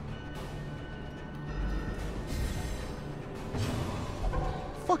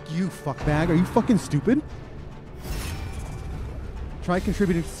 Fuck you, fuckbag. Are you fucking stupid? Try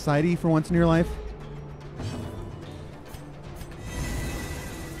contributing to society for once in your life.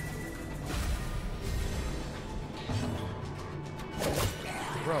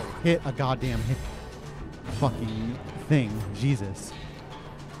 Bro, hit a goddamn hit fucking thing. Jesus.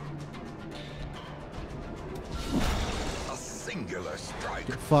 A singular strike.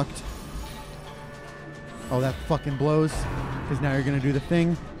 Get fucked. Oh, that fucking blows. Because now you're going to do the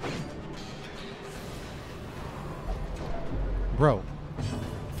thing. Bro.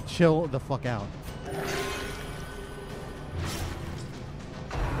 Chill the fuck out.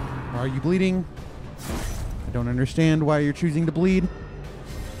 Are you bleeding? I don't understand why you're choosing to bleed.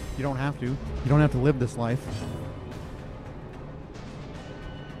 You don't have to. You don't have to live this life.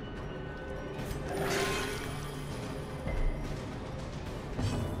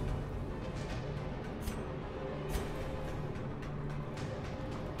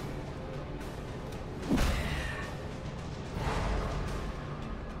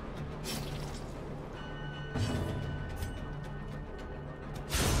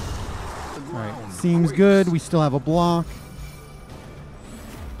 Alright, seems good. We still have a block.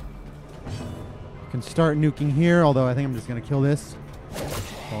 Can start nuking here, although I think I'm just going to kill this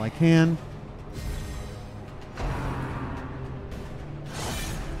while I can.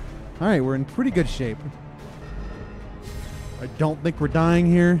 Alright, we're in pretty good shape. I don't think we're dying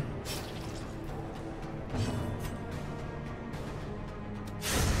here.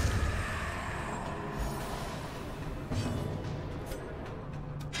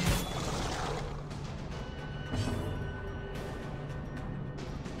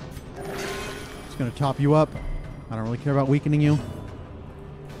 Going to top you up. I don't really care about weakening you.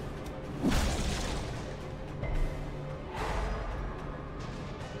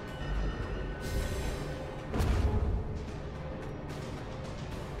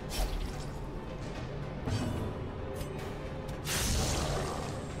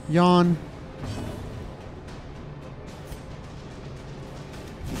 Yawn.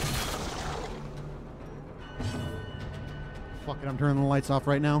 Fuck it, I'm turning the lights off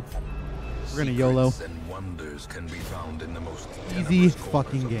right now. We're gonna YOLO. Secrets and wonders can be found in the most Easy tenebrous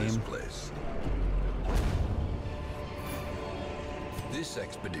fucking corners of this game. place. This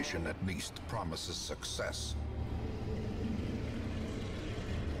expedition at least promises success.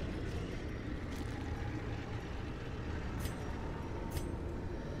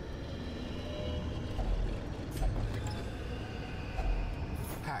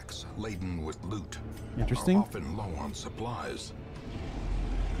 Packs laden with loot Interesting. are often low on supplies.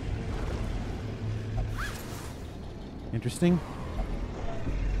 Interesting.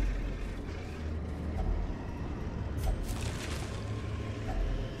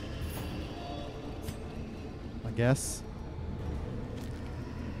 I guess.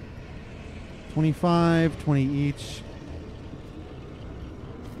 25, 20 each.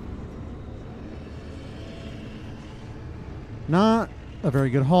 Not a very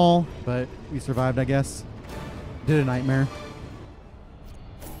good haul, but we survived, I guess. Did a nightmare.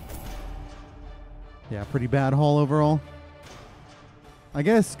 Yeah, pretty bad haul overall. I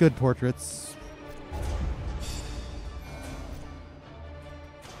guess good portraits.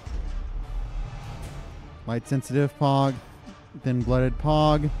 Light sensitive Pog. Thin blooded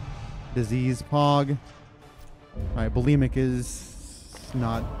Pog. Disease Pog. Alright, bulimic is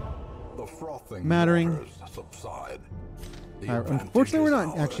not The frothing mattering. waters subside. The Unfortunately, we're not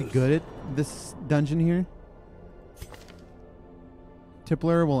advantage is actually ours. good at this dungeon here.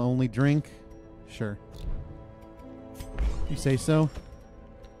 Tippler will only drink. Sure. You say so.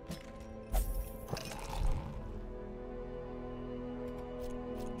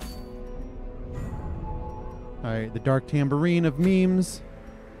 Alright, the Dark Tambourine of memes.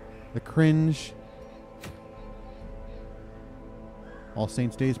 The Cringe. All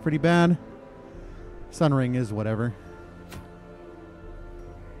Saints Day is pretty bad. Sunring is whatever.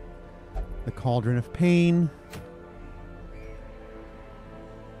 The Cauldron of Pain.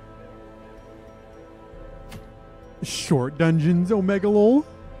 Short Dungeons, Omega lol.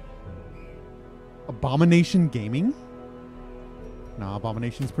 Abomination Gaming? Nah,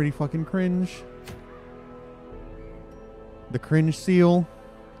 Abomination's pretty fucking cringe. The Cringe Seal.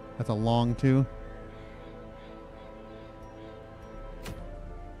 That's a long too. Do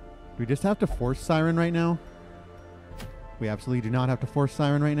we just have to force Siren right now? We absolutely do not have to force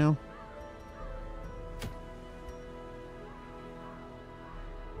Siren right now.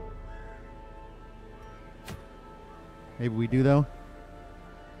 Maybe we do though.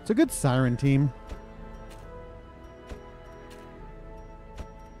 It's a good Siren team.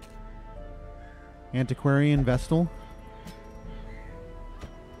 Antiquarian Vestal.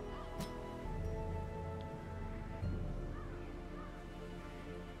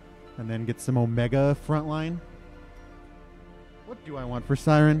 And then get some Omega frontline. What do I want for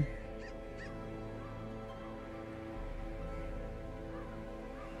Siren?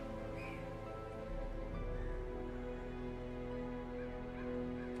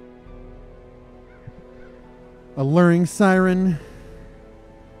 Alluring Siren.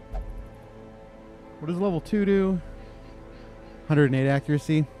 What does level 2 do? 108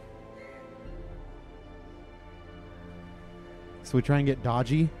 accuracy. So we try and get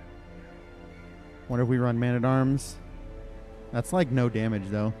dodgy. Wonder if we run Man-at-Arms. That's like no damage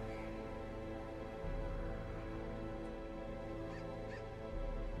though.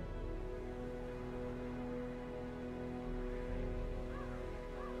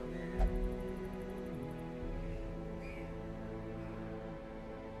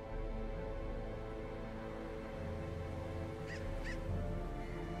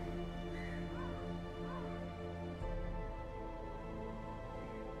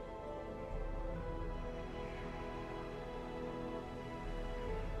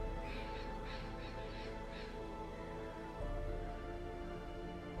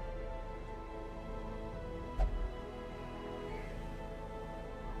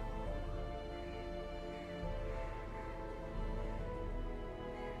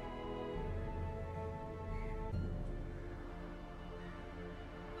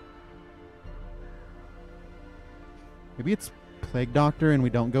 Maybe it's Plague Doctor and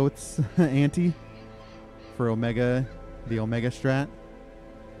we don't go with Anti for Omega, the Omega strat.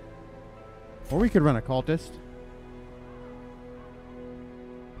 Or we could run a Cultist.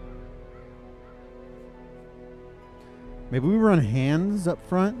 Maybe we run Hands up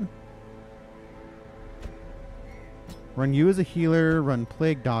front. Run you as a healer, run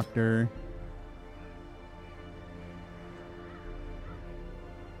Plague Doctor.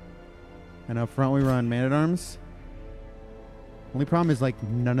 And up front we run Man-at-Arms. Only problem is, like,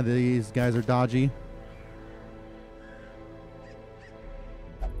 none of these guys are dodgy.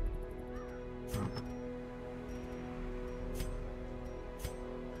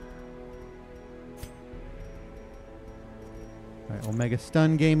 Alright, Omega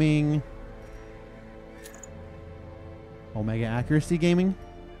Stun Gaming. Omega Accuracy Gaming.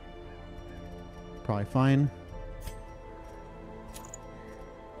 Probably fine.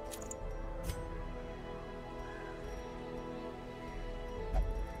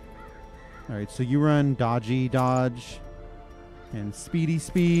 Alright, so you run Dodgy Dodge and Speedy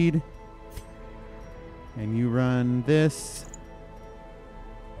Speed. And you run this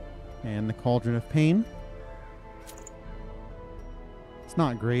and the Cauldron of Pain. It's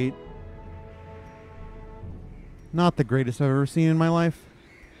not great. Not the greatest I've ever seen in my life.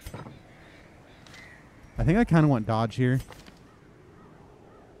 I think I kind of want Dodge here.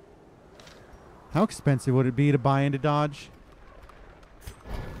 How expensive would it be to buy into Dodge?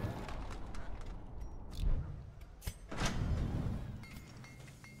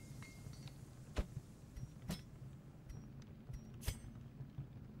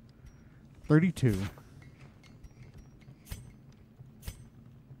 $32.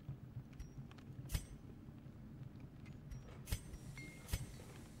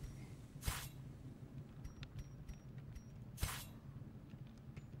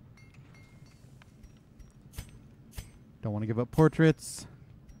 Don't want to give up portraits.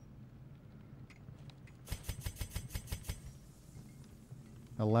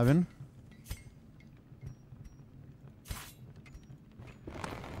 $11.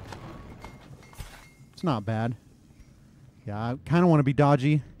 It's not bad. Yeah, I kind of want to be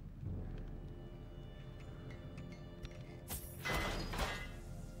dodgy.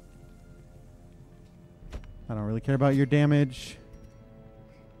 I don't really care about your damage.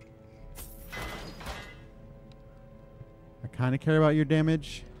 I kind of care about your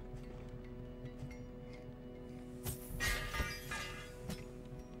damage.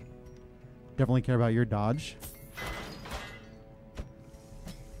 definitely care about your dodge.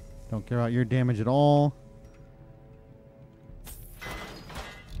 Don't care about your damage at all.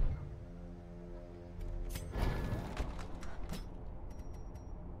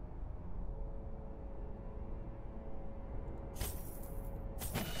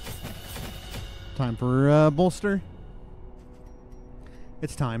 Time for bolster.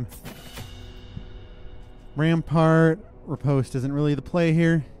 It's time. Rampart, riposte isn't really the play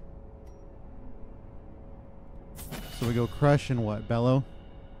here. So we go crush and what? Bellow?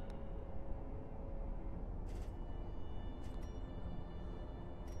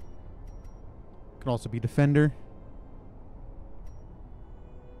 Could also be defender.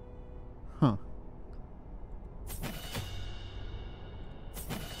 Huh.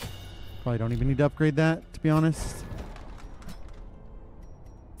 Probably don't even need to upgrade that, to be honest.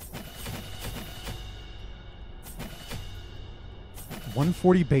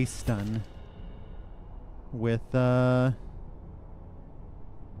 $140 base stun with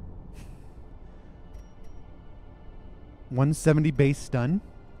 170 base stun.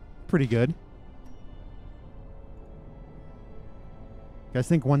 Pretty good. You guys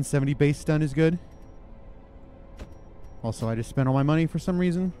think 170 base stun is good? Also, I just spent all my money for some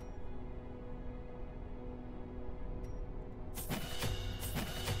reason.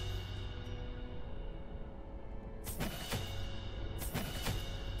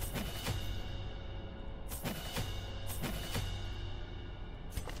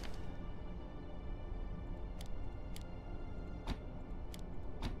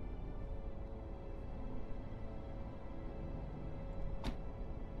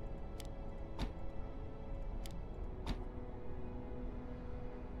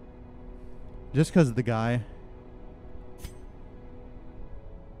 Just because of the guy.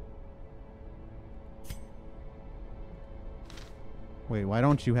 Wait, why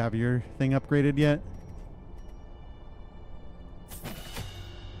don't you have your thing upgraded yet?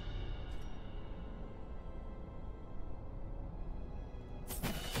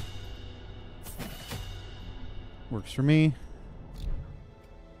 Works for me.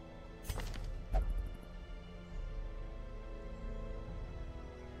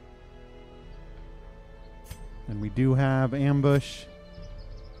 And we do have ambush.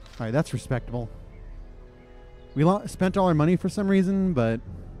 All right, that's respectable. We spent all our money for some reason, but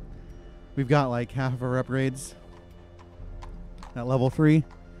we've got like half of our upgrades at level 3.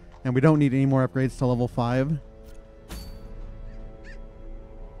 And we don't need any more upgrades to level 5.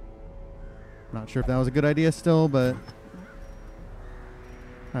 Not sure if that was a good idea still, but... All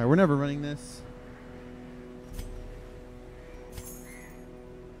right, we're never running this.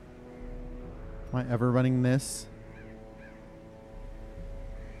 Am I ever running this?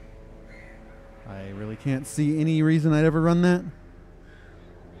 I really can't see any reason I'd ever run that.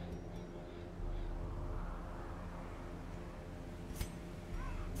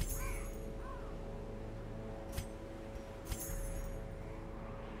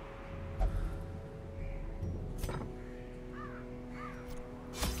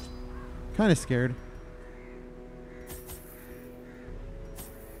 Kind of scared.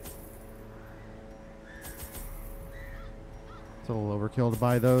 It's a little overkill to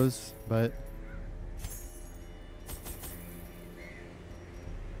buy those, but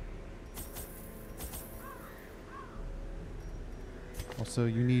also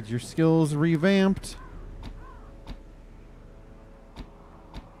you need your skills revamped.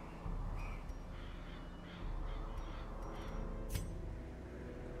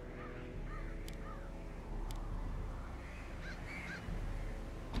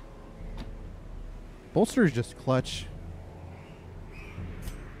 Bolster is just clutch.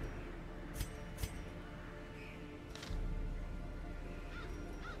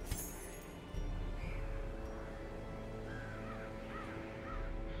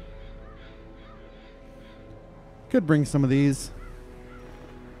 Could bring some of these.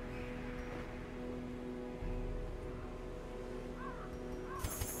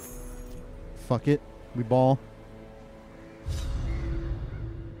 Fuck it. We ball.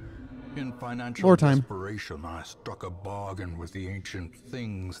 In financial More time. desperation, I struck a bargain with the ancient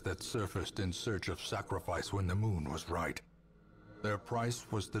things that surfaced in search of sacrifice when the moon was right. Their price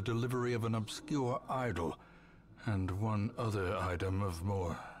was the delivery of an obscure idol, and one other item of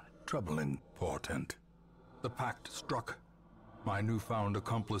more troubling portent. The pact struck. My newfound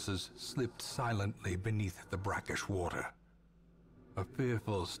accomplices slipped silently beneath the brackish water. A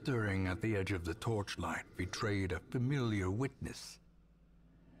fearful stirring at the edge of the torchlight betrayed a familiar witness,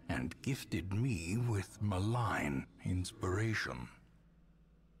 and gifted me with malign inspiration.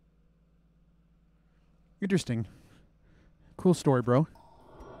 Interesting. Cool story, bro.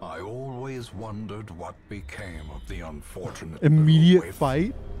 I always wondered what became of the unfortunate Immediate little waif.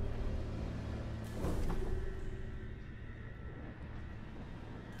 fight.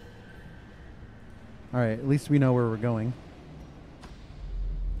 All right, at least we know where we're going.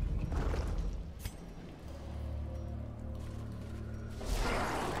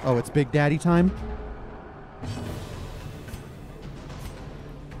 Oh, it's Big Daddy time?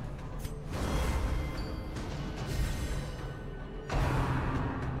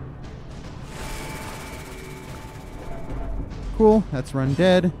 Cool, that's run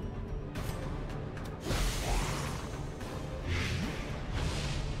dead.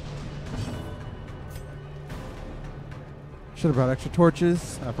 Should have brought extra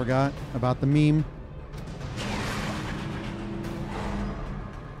torches. I forgot about the meme.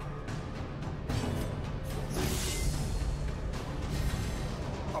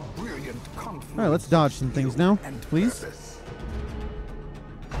 All right, let's dodge some things now, please.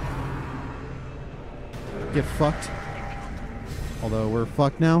 Get fucked. Although we're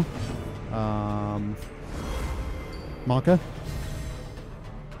fucked now. Maka.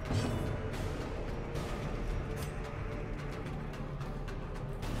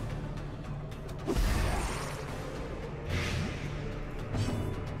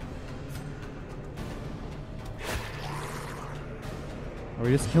 Are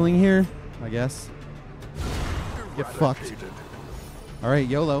we just killing here? I guess. Get fucked. Alright,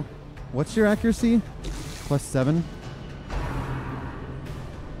 YOLO. What's your accuracy? +7.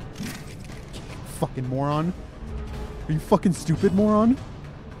 Fucking moron. Are you fucking stupid, moron?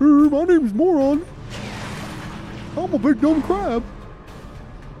 My name's Moron. I'm a big dumb crab.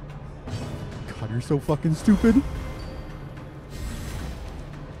 God, you're so fucking stupid.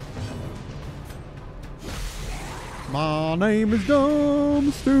 My name is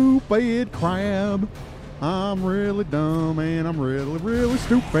Dumb Stupid Crab. I'm really dumb and I'm really, really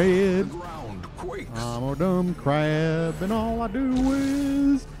stupid. The ground quakes. I'm a dumb crab and all I do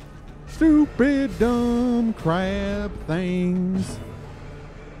is stupid dumb crab things.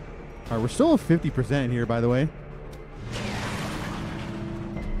 Alright, we're still at 50% here, by the way.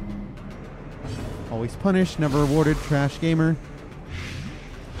 Always punished, never rewarded, trash gamer.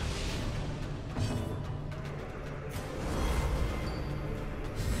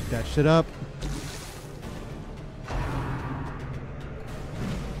 That shit up.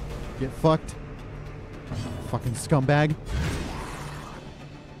 Get fucked. Fucking scumbag.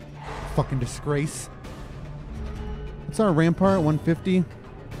 Fucking disgrace. What's our rampart? 150.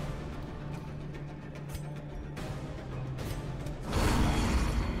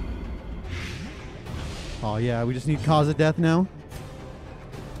 Oh yeah, we just need cause of death now.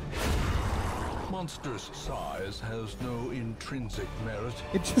 Monster's size has no intrinsic merit.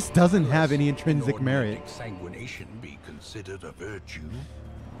 It just doesn't have any intrinsic Nor merit. need exsanguination be considered a virtue.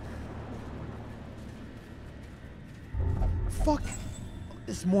 Fuck.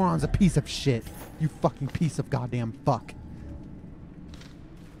 This moron's a piece of shit. You fucking piece of goddamn fuck.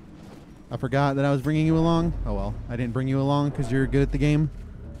 I forgot that I was bringing you along. Oh well, I didn't bring you along because you're good at the game.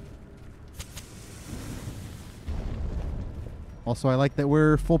 Also, I like that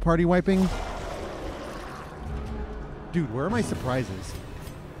we're full party wiping. Dude, where are my surprises?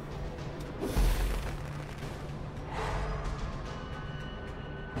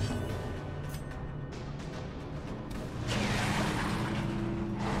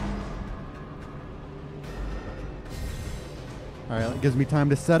 Alright, that gives me time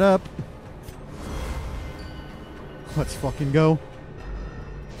to set up. Let's fucking go.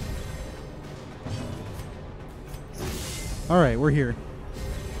 Alright, we're here.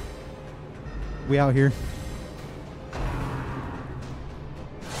 We out here.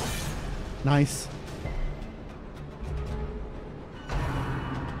 Nice.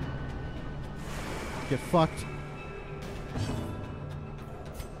 Get fucked.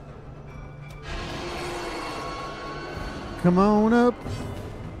 Come on up.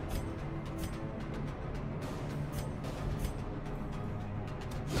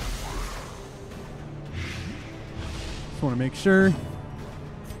 Just want to make sure.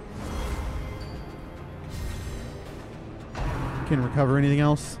 Can recover anything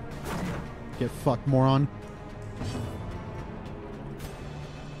else? Get fucked, moron.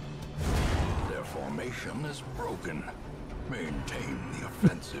 Their formation is broken. Maintain the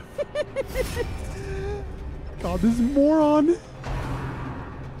offensive. God, this moron.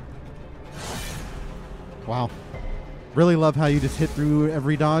 Wow. Really love how you just hit through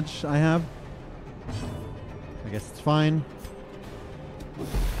every dodge I have. I guess it's fine.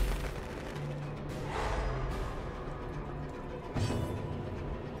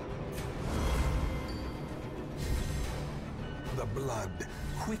 The blood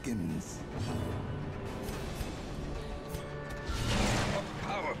quickens. A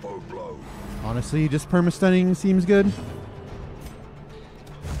powerful blow. Honestly, just perma-stunning seems good.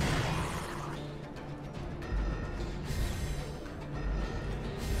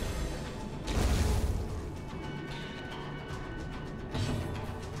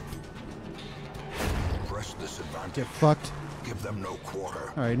 Press disadvantage. Get fucked. Give them no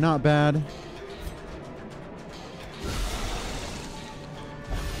quarter. Alright, not bad.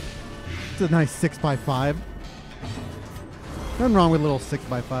 It's a nice 6x5. Nothing wrong with a little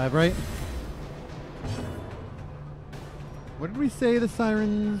 6x5, right? What did we say the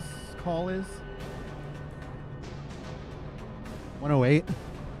Siren's call is? 108.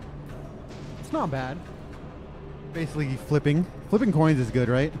 It's not bad. Basically flipping. Flipping coins is good,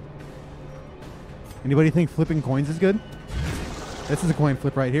 right? Anybody think flipping coins is good? This is a coin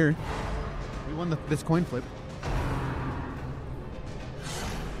flip right here. We won this coin flip.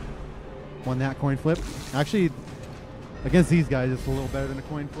 Won that coin flip. Actually, against these guys, it's a little better than a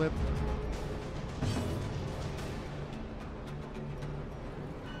coin flip.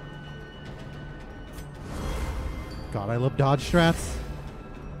 God, I love dodge strats.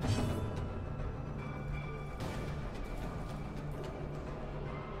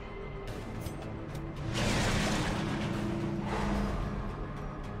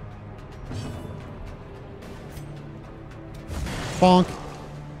 Bonk.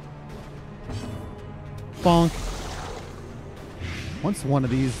 Bonk. Once one of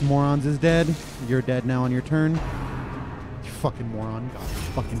these morons is dead, you're dead now on your turn. You fucking moron. God, you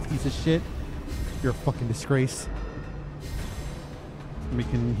fucking piece of shit. You're a fucking disgrace. We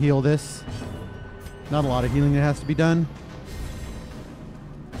can heal this. Not a lot of healing that has to be done.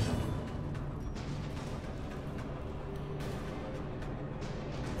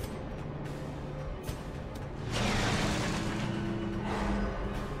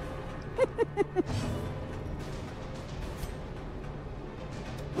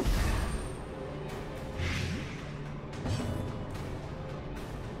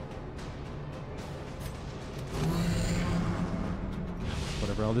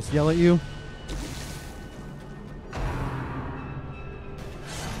 Whatever, I'll just yell at you.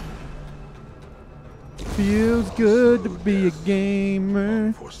 Feels good to be a gamer.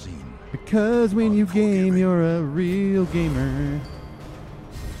 Unforeseen. Because when you game, you're a real gamer.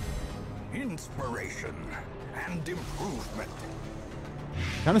 Inspiration and improvement.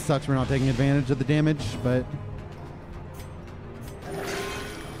 Kind of sucks we're not taking advantage of the damage, but...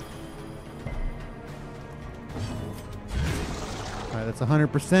 Alright, that's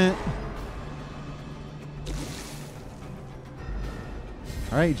 100%.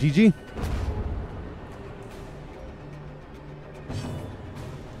 Alright, GG.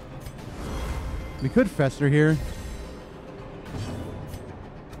 We could fester here.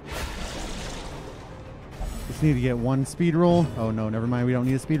 Just need to get one speed roll. Oh no, never mind. We don't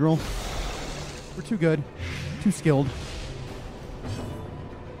need a speed roll. We're too good. Too skilled.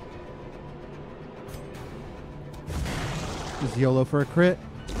 Just YOLO for a crit.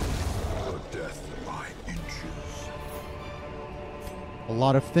 The death by inches. A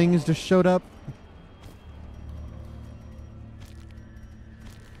lot of things just showed up.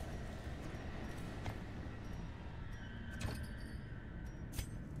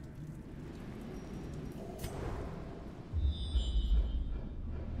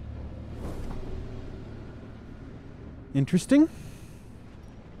 Interesting.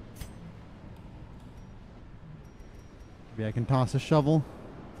 Maybe I can toss a shovel.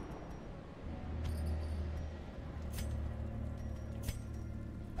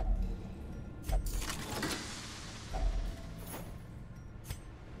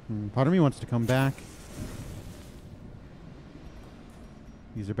 Part of me wants to come back.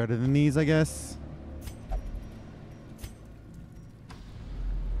 These are better than these, I guess.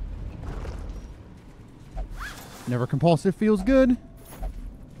 Never compulsive feels good.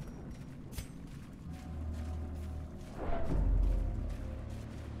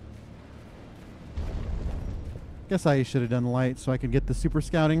 Guess I should have done the light so I could get the super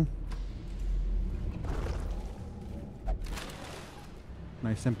scouting.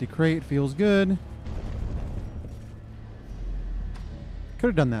 Nice empty crate, feels good. Could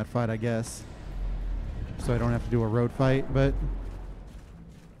have done that fight, I guess. So I don't have to do a road fight, but...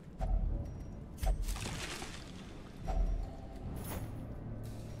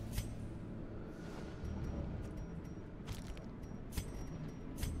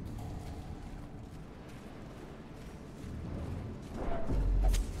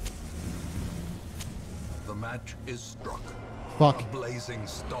 The match is struck. Fuck. A blazing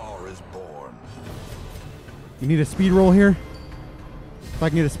star is born. You need a speed roll here? If I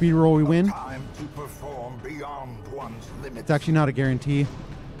can get a speed roll, we win. Time to perform beyond one's limits. It's actually not a guarantee.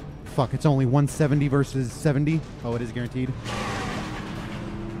 Fuck, it's only 170 versus 70. Oh, it is guaranteed.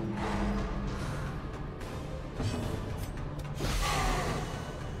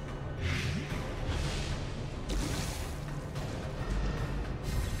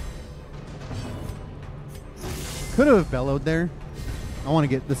 Could have bellowed there. I want to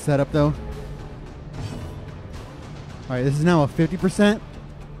get this set up though. Alright, this is now a 50%.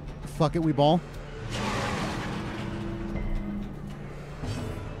 Fuck it, we ball.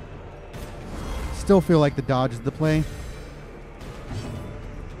 Still feel like the dodge is the play.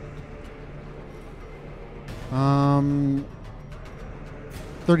 30%.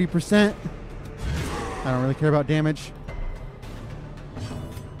 I don't really care about damage.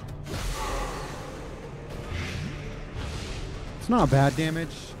 It's not bad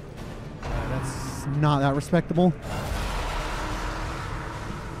damage. That's not that respectable.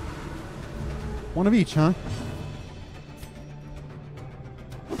 One of each, huh?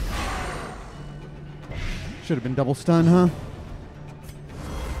 Should have been double stun, huh?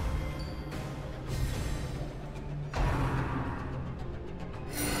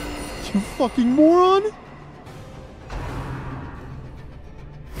 You fucking moron!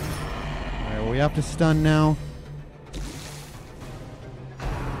 Alright, well, we have to stun now.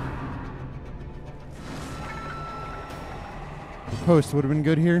 The post would have been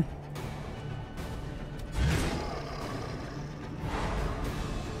good here.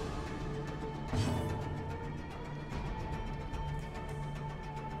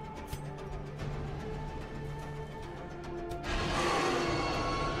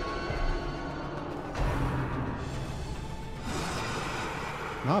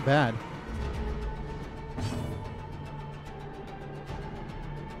 Not bad.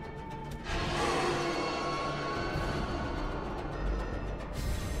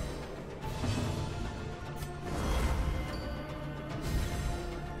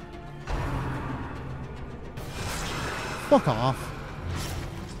 Fuck off.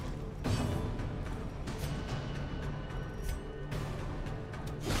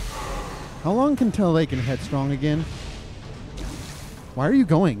 How long until they can headstrong again? Why are you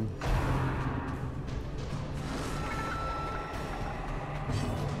going?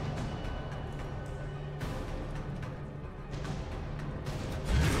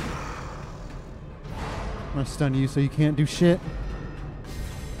 I'm gonna stun you so you can't do shit.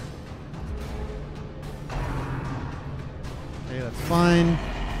 Okay, that's fine.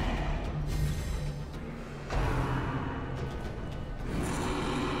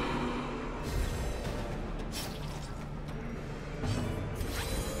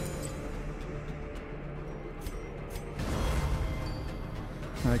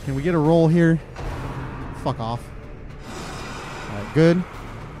 Alright, can we get a roll here? Fuck off. Alright, good.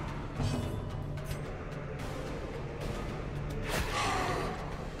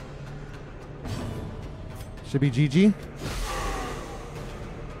 Should be GG.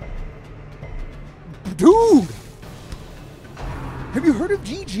 Dude! Have you heard of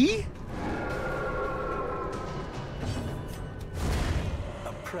GG?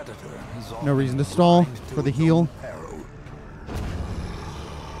 A predator is No reason to stall for the heal.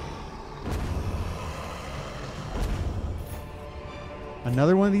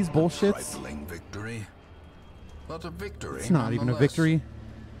 Another one of these bullshits? Trifling victory, but a victory. It's not even a victory.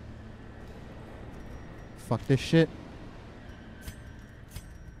 Fuck this shit.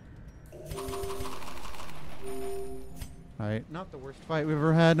 Alright, not the worst fight we've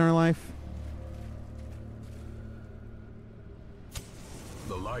ever had in our life.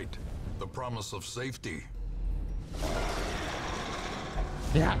 The light, the promise of safety.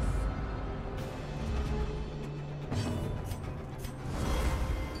 Yeah.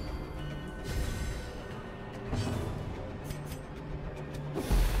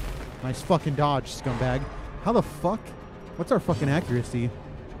 Nice fucking dodge, scumbag. How the fuck? What's our fucking accuracy?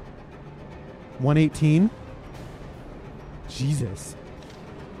 118? Jesus.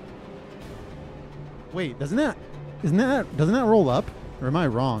 Wait, doesn't that roll up? Or am I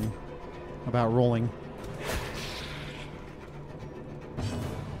wrong about rolling?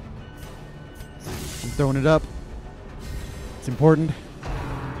 I'm throwing it up. It's important.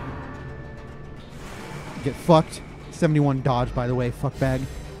 Get fucked. 71 dodge, by the way, fuckbag.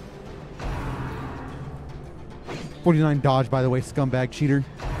 49 dodge, by the way, scumbag cheater.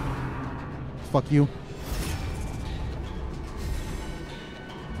 Fuck you.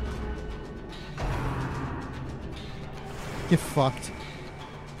 Get fucked.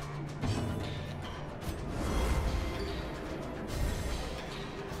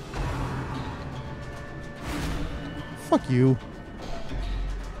 Fuck you.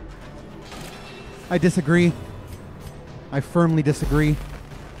 I disagree. I firmly disagree.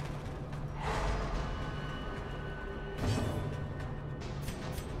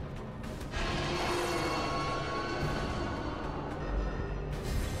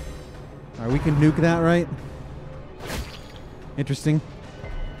 Alright, we can nuke that, right? Interesting.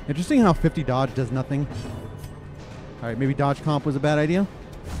 Interesting how 50 dodge does nothing. Alright, maybe dodge comp was a bad idea.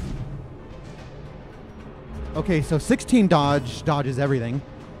 Okay, so 16 dodge dodges everything.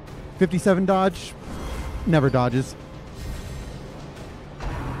 57 dodge never dodges.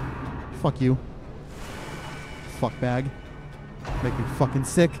 Fuck you. Fuck bag. Make me fucking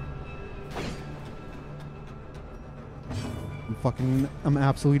sick. I'm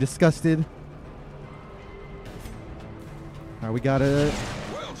absolutely disgusted. Alright, we gotta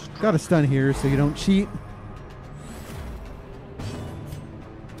stun here so you don't cheat.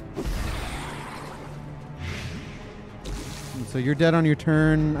 And so you're dead on your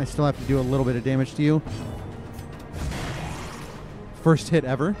turn. I still have to do a little bit of damage to you. First hit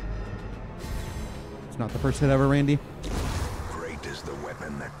ever. It's not the first hit ever, Randy. Great is the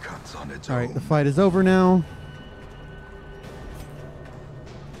weapon that cuts on its Alright, own. the fight is over now.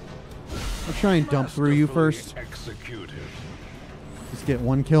 I'll try and dump through you first. Executed. Just get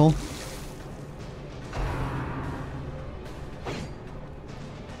one kill.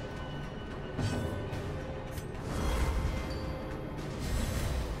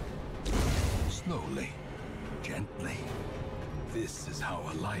 Slowly, gently. This is how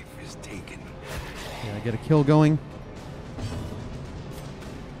a life is taken. Yeah, get a kill going.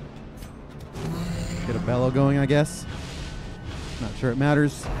 Get a bellow going, I guess. Not sure it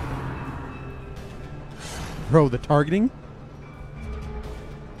matters. Bro, the targeting?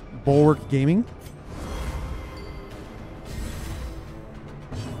 Bulwark Gaming?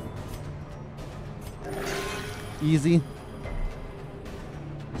 Easy.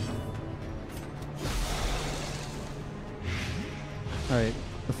 Alright.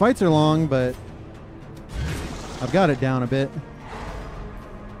 The fights are long, but I've got it down a bit.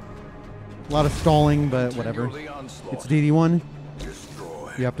 A lot of stalling, but whatever. It's DD1.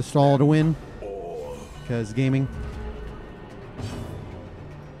 You have to stall to win. Because gaming.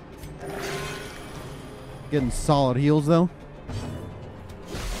 Getting solid heals though.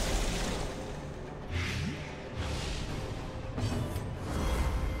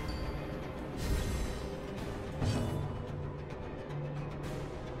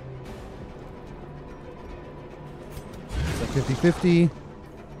 It's a 50-50.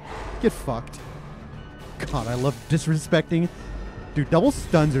 Get fucked. God, I love disrespecting. Dude, double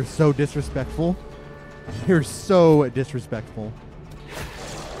stuns are so disrespectful. You're so disrespectful.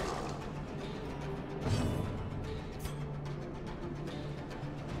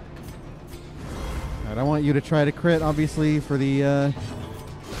 Alright, I want you to try to crit, obviously, for the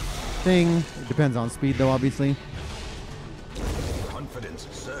thing. It depends on speed, though, obviously. Confidence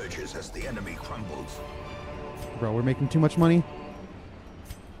surges as the enemy crumbles. Bro, we're making too much money.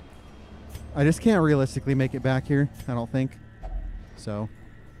 I just can't realistically make it back here, I don't think. So,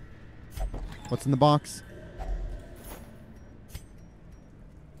 what's in the box?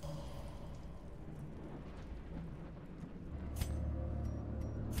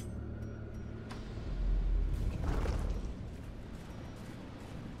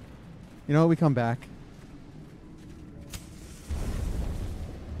 You know what? We come back.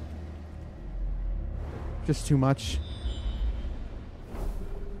 Just too much.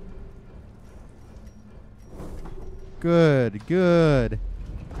 Good, good.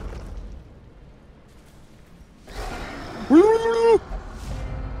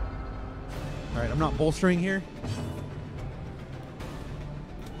 Alright, I'm not bolstering here.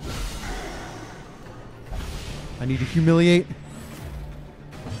 I need to humiliate.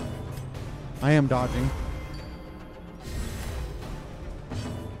 I am dodging.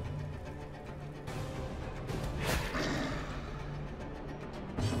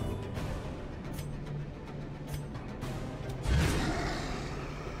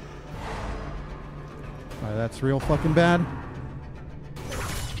 Alright, that's real fucking bad.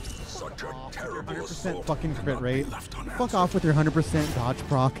 Such a terrible 100% fucking crit rate. Fuck off with your 100% dodge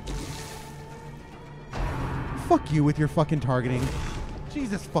proc. Fuck you with your fucking targeting.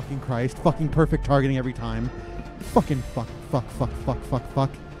 Jesus fucking Christ. Fucking perfect targeting every time. Fucking fuck.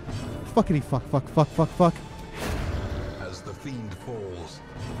 Fuckity fuck. As the fiend falls,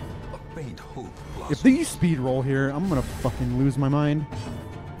 a faint hope blossoms. If they speed roll here, I'm gonna fucking lose my mind.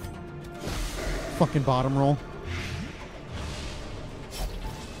 Fucking bottom roll.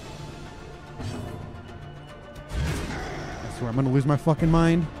 I swear I'm gonna lose my fucking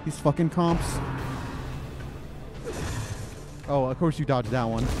mind. These fucking comps. Oh, of course you dodged that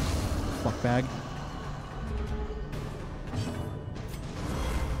one. Fuck bag.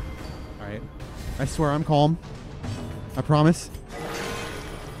 Alright. I swear I'm calm. I promise.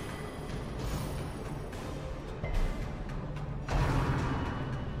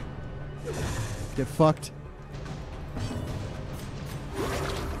 Get fucked.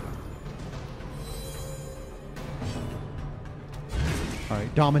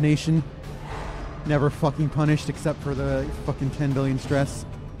 Alright, domination. Never fucking punished except for the fucking 10 billion stress.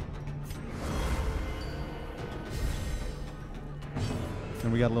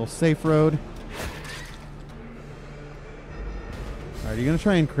 And we got a little safe road. Alright, are you gonna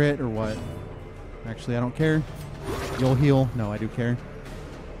try and crit or what? Actually, I don't care. You'll heal. No, I do care.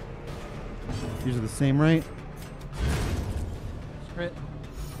 These are the same, right? Crit.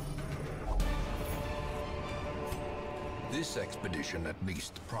 This expedition at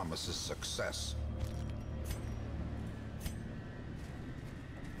least promises success.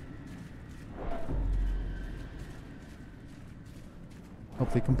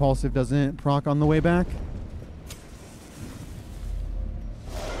 Hopefully compulsive doesn't proc on the way back.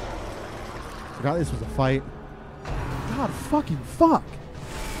 Forgot this was a fight. God fucking fuck.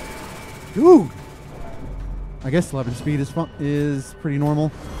 Dude. I guess 11 speed is pretty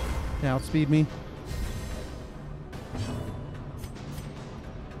normal to outspeed me.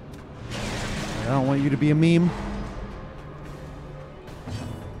 I don't want you to be a meme.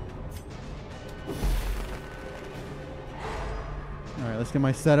 Alright, let's get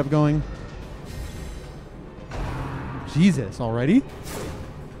my setup going. Jesus, already?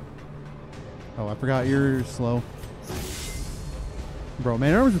 Oh, I forgot you're slow. Bro,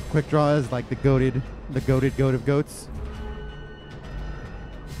 man, I remember quick draw is like the goated goat of goats.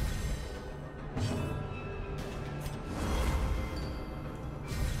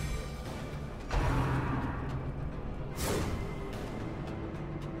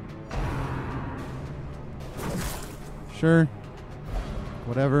 Sure.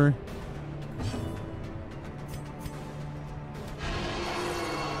 Whatever.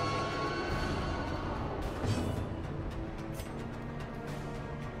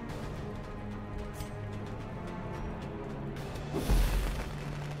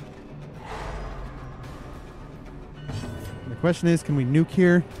 The question is, can we nuke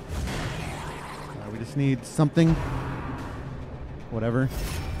here? We just need something. Whatever.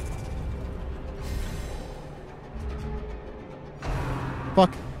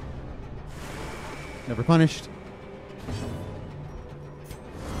 Fuck. Never punished.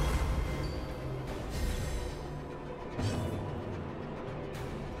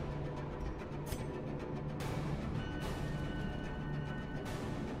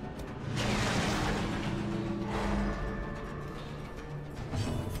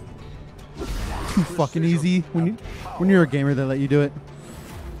 Too fucking easy. When you're a gamer, they let you do it.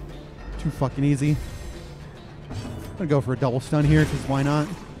 Too fucking easy. I'm gonna go for a double stun here, because why not?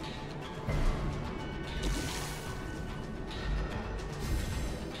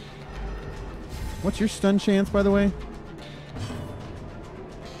 What's your stun chance, by the way?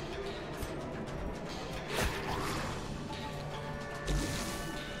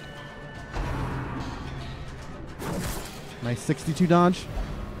 Nice 62 dodge.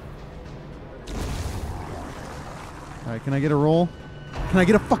 Alright, can I get a roll? Can I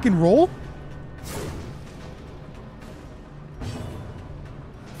get a fucking roll?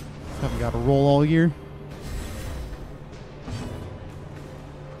 Haven't got a roll all year.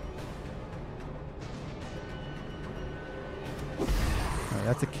 Alright,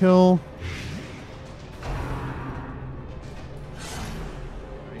 that's a kill.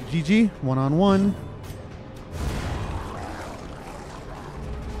 Right, GG, one-on-one.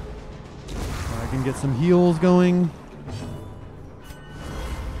 I can get some heals going.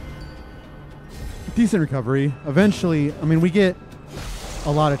 Decent recovery. Eventually, I mean, we get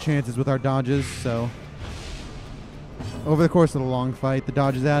a lot of chances with our dodges, so over the course of the long fight, the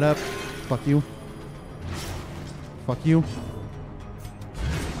dodges add up. Fuck you. Fuck you.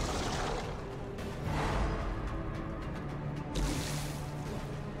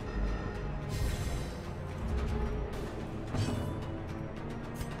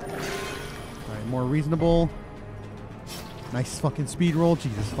 Alright, more reasonable. Nice fucking speed roll.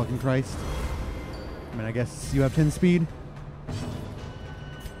 Jesus fucking Christ. I mean, I guess you have 10 speed.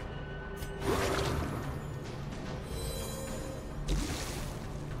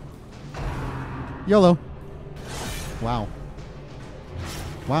 YOLO. Wow.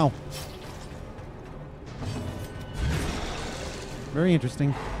 Wow. Very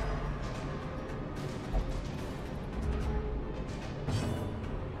interesting.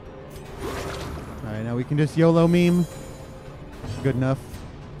 Alright, now we can just YOLO meme. Good enough.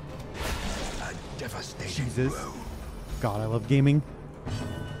 Jesus. God, I love gaming.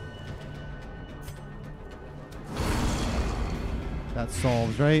 That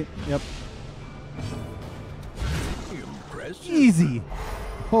solves, right? Yep. Impressive. Easy.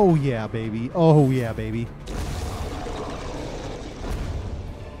 Oh yeah, baby. Oh yeah, baby.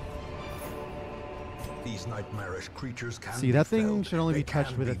 These nightmarish creatures can See, be that thing felled. should only They be touched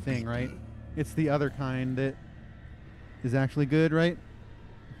can with a be thing, right? beaten. It's the other kind that is actually good, right?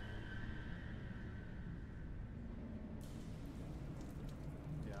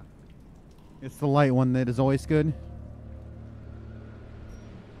 Yeah. It's the light one that is always good.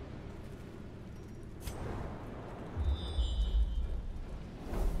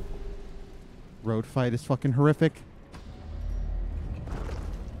 Road fight is fucking horrific.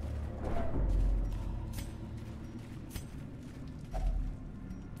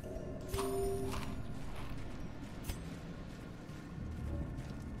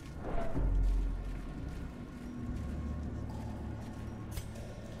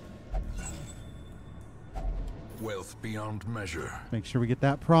 Wealth beyond measure, Make sure we get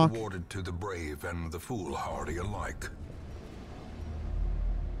that proc. awarded to the brave and the foolhardy alike.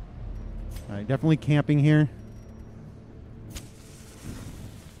 All right, definitely camping here.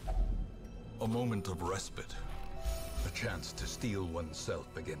 A moment of respite. A chance to steel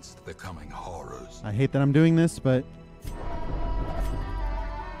oneself against the coming horrors. I hate that I'm doing this, but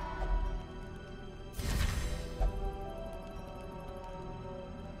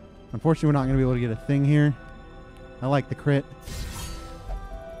unfortunately we're not going to be able to get a thing here. I like the crit.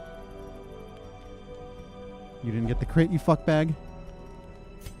 You didn't get the crit, you fuckbag.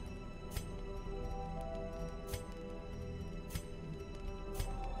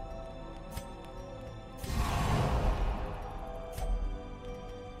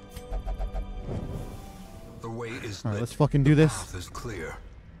 The way is All right, lit. let's fucking do The this. path is clear.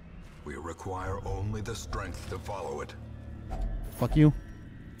 We require only the strength to follow it. Fuck you.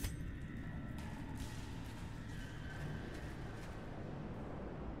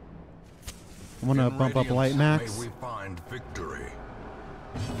 I'm gonna In bump up Radiance, light max. May we find victory.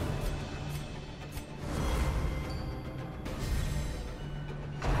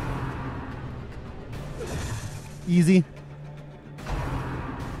 Easy.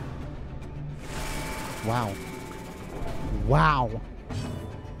 Wow. Wow.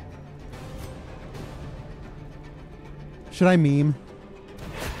 Should I meme?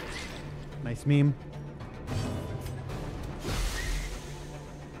 Nice meme.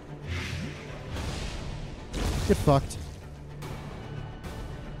 Get fucked.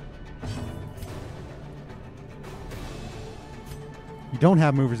 You don't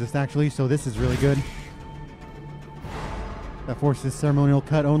have move resist actually, so this is really good. That forces ceremonial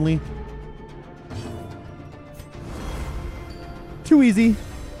cut only. Too easy.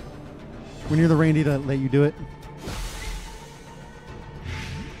 We're near the Randy to let you do it.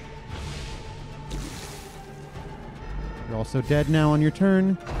 You're also dead now on your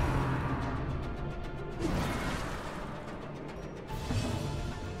turn.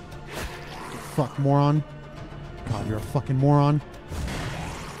 Fuck, moron. God, you're a fucking moron.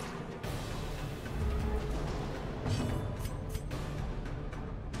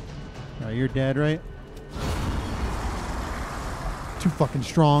 You're dead, right? Too fucking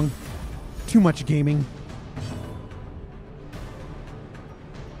strong. Too much gaming.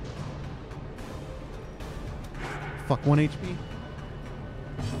 Fuck 1 HP.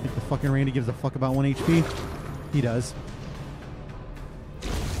 Think the fucking Randy gives a fuck about 1 HP? He does.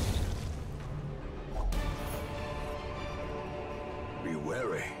 Be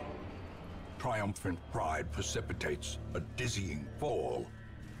wary. Triumphant pride precipitates a dizzying fall.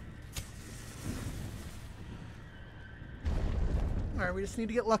 Alright, we just need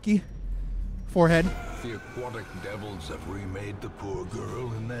to get lucky. Forehead. The aquatic devils have remade the poor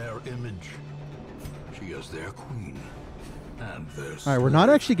girl in their image. She is their queen. And their Alright, we're not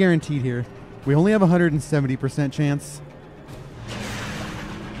actually guaranteed here. We only have a 170% chance.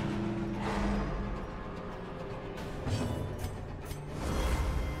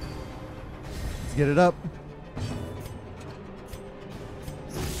 Let's get it up.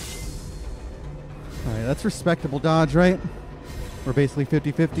 Alright, that's respectable dodge, right? We're basically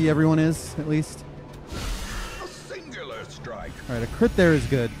 50-50, everyone is, at least. a singular strike. Alright, a crit there is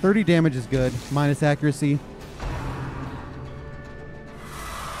good. 30 damage is good. Minus accuracy.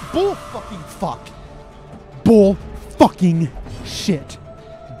 Bull fucking fuck. Bull fucking shit.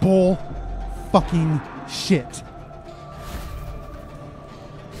 Bull fucking shit.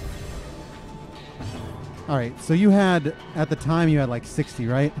 Alright, so you had, at the time, you had like 60,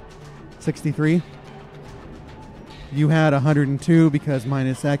 right? 63? You had 102 because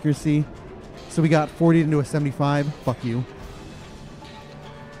minus accuracy. So we got 40 into a 75. Fuck you.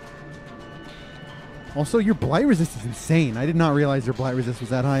 Also, your blight resist is insane. I did not realize your blight resist was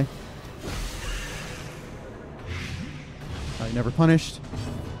that high. Alright, never punished.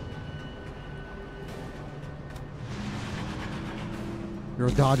 Your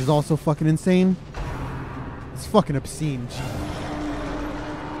dodge is also fucking insane. It's fucking obscene.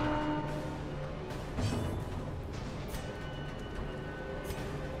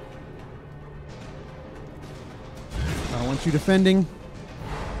 I want you defending.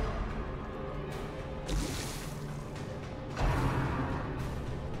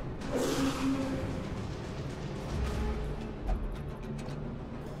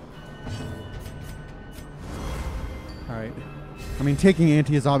 Alright. I mean, taking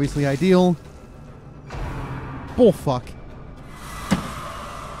anti is obviously ideal. Bullfuck.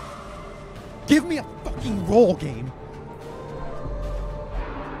 Give me a fucking roll game.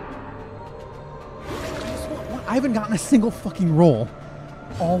 I haven't gotten a single fucking roll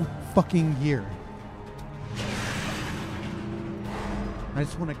all fucking year. I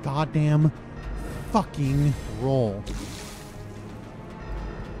just want a goddamn fucking roll.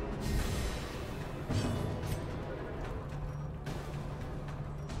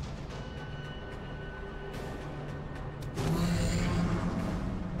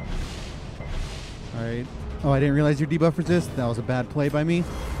 Alright. Oh, I didn't realize your debuff resist. That was a bad play by me.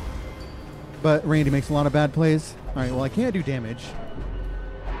 But Randy makes a lot of bad plays. Alright, well, I can't do damage.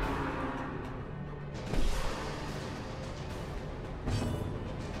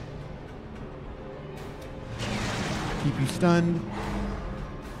 Keep you stunned,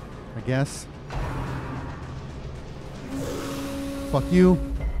 I guess. Fuck you.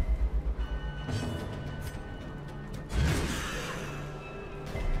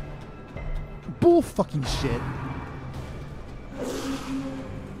 Bull fucking shit.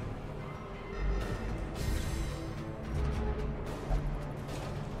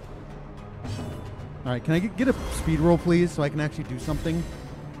 Alright, can I get a speed roll, please, so I can actually do something?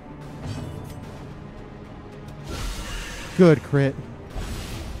 Good crit.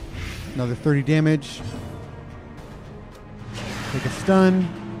 Another 30 damage. Take a stun.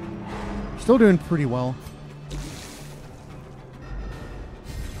 Still doing pretty well.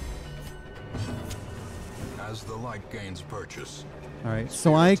 As the light gains purchase. Alright,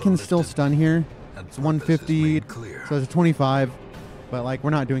 so I can still stun here. It's 150, so it's a 25. But, like, we're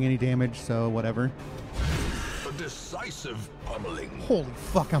not doing any damage, so whatever. A decisive pummeling. Holy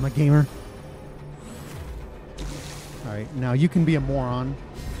fuck, I'm a gamer. Alright, now you can be a moron.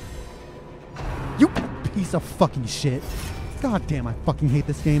 You piece of fucking shit. God damn, I fucking hate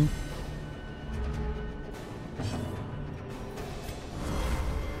this game.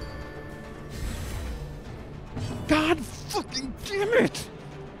 God fucking damn it!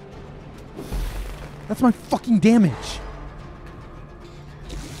 That's my fucking damage.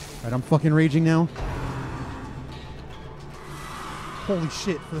 Alright, I'm fucking raging now. Holy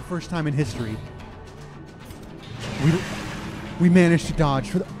shit, for the first time in history. We managed to dodge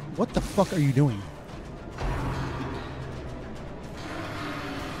for the... What the fuck are you doing?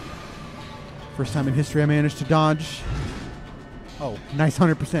 First time in history I managed to dodge. Oh, nice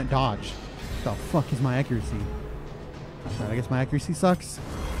 100% dodge. What the fuck is my accuracy? Alright, I guess my accuracy sucks.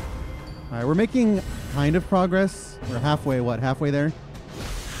 Alright, we're making kind of progress. We're halfway, what? Halfway there?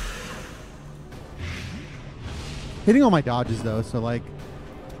 Hitting all my dodges, though, so, like,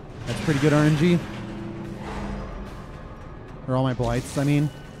 that's pretty good RNG. Or all my blights, I mean.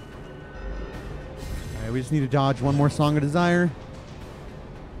 Alright, we just need to dodge one more Song of Desire.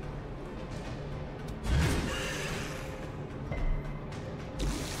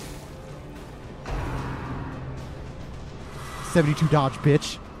 .72 dodge,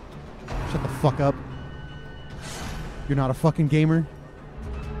 bitch. Shut the fuck up. You're not a fucking gamer.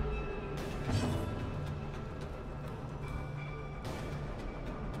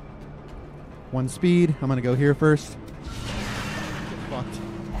 One speed. I'm gonna go here first. Get fucked.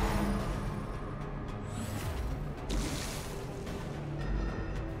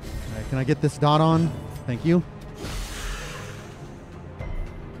 Alright, can I get this dot on? Thank you.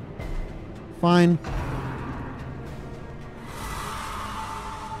 Fine.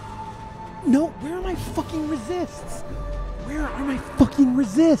 No, where are my fucking resists? Where are my fucking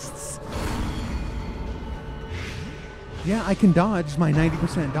resists? Yeah, I can dodge my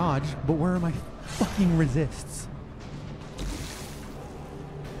 90% dodge, but where are my fucking resists?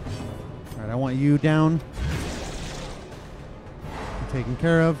 Alright, I want you down. Taken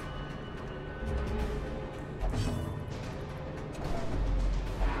care of.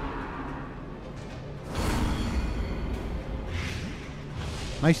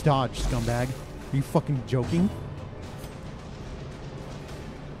 Nice dodge, scumbag. Are you fucking joking?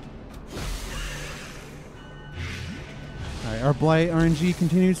 Alright, our Blight RNG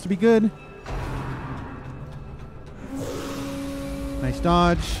continues to be good. Nice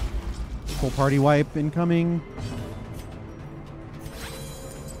dodge. Full party wipe incoming.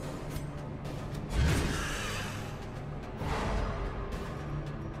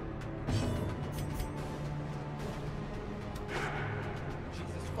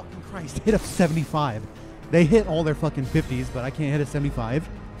 Jesus fucking Christ, hit a 75. They hit all their fucking 50s, but I can't hit a 75.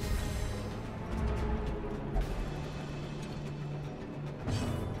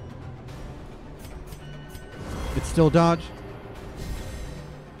 It's still dodge.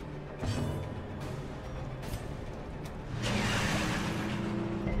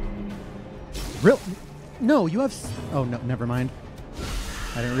 Real? No, you have... Oh, no, never mind.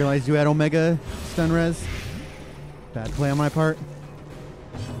 I didn't realize you had Omega stun res. Bad play on my part.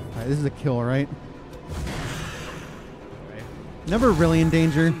 Alright, this is a kill, right? Never really in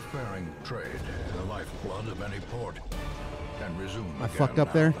danger. Seafaring trade, the lifeblood of any port, can resume. I fucked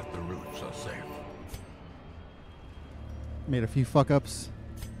up there. That the routes are safe. Made a few fuck-ups.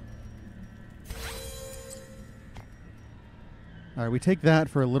 Alright, we take that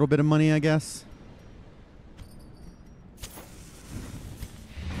for a little bit of money, I guess.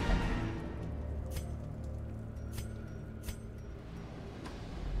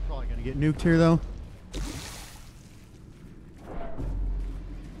 Probably gonna get nuked here, though.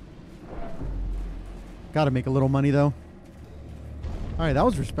 Gotta make a little money, though. Alright, that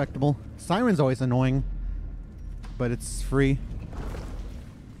was respectable. Siren's always annoying, but it's free.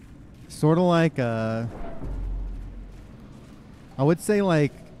 Sort of like, I would say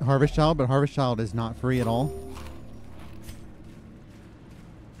like Harvest Child, but Harvest Child is not free at all.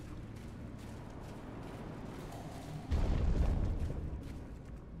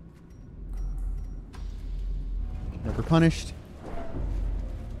 Never punished.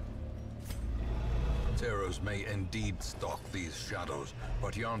 Terrors may indeed stalk these shadows,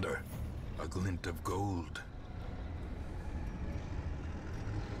 but yonder, a glint of gold.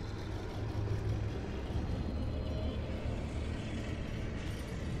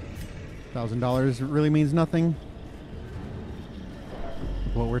 $1,000 really means nothing.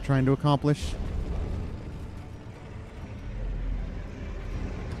 What we're trying to accomplish.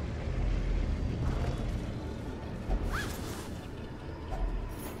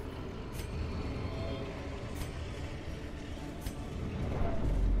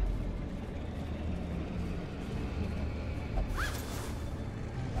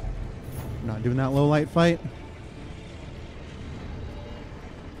 Not doing that low light fight.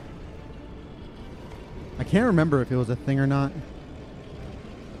 I can't remember if it was a thing or not.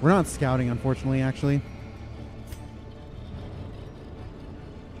 We're not scouting, unfortunately, actually.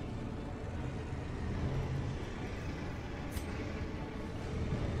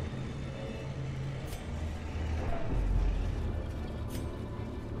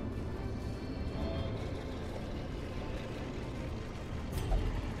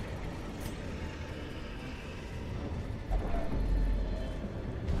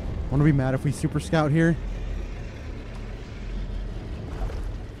 Wanna be mad if we super scout here?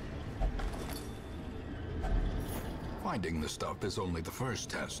 Finding the stuff is only the first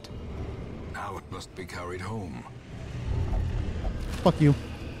test. Now it must be carried home. Fuck you.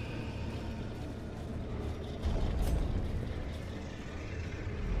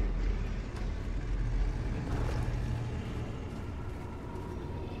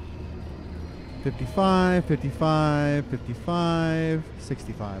 $55, $55, $55,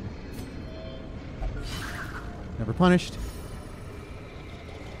 $65. Never punished.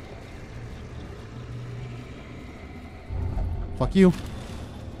 Fuck you.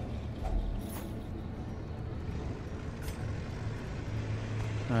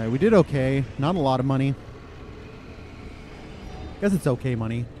 Alright, we did okay. Not a lot of money. Guess it's okay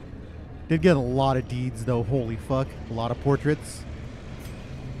money. Did get a lot of deeds though, holy fuck. A lot of portraits.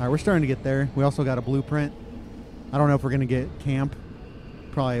 Alright, we're starting to get there. We also got a blueprint. I don't know if we're gonna get camp.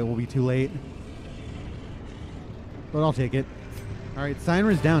 Probably will be too late. But I'll take it. Alright,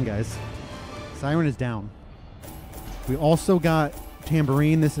 Siren is down, guys. Siren is down. We also got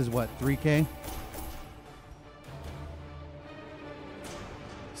Tambourine. This is what, 3K?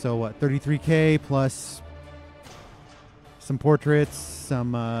 So what, 33K plus some portraits,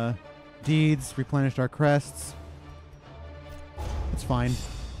 some deeds, replenished our crests. It's fine.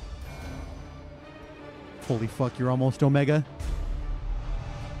 Holy fuck, you're almost Omega.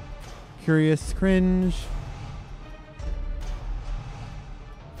 Curious cringe.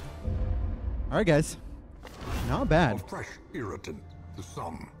 Alright, guys. Not A bad. fresh irritant to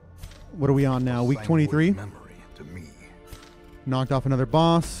some. What are we on now? Week 23? Memory to me. Knocked off another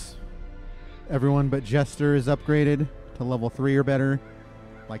boss. Everyone but Jester is upgraded. to level 3 or better.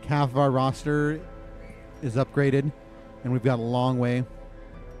 Like half of our roster is upgraded, and we've got a long way.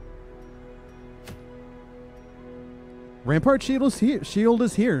 Rampart Shield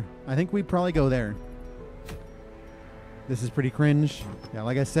is here. I think we'd probably go there. This is pretty cringe. Yeah,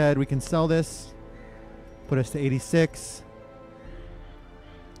 like I said, we can sell this. Put us to 86.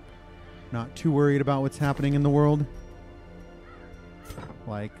 Not too worried about what's happening in the world.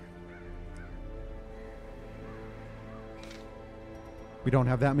 Like, we don't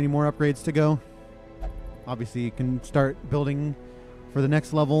have that many more upgrades to go. Obviously, you can start building for the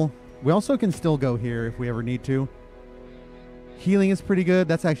next level. We also can still go here if we ever need to. Healing is pretty good.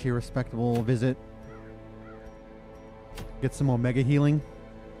 That's actually a respectable visit. Get some Omega healing.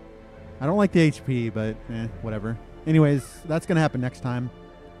 I don't like the HP, but whatever. Anyways, that's going to happen next time.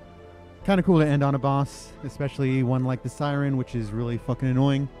 Kind of cool to end on a boss, especially one like the Siren, which is really fucking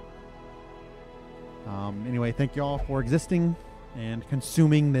annoying. Anyway, thank you all for existing and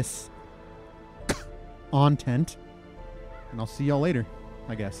consuming this content. And I'll see y'all later,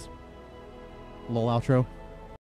 I guess. Lol outro.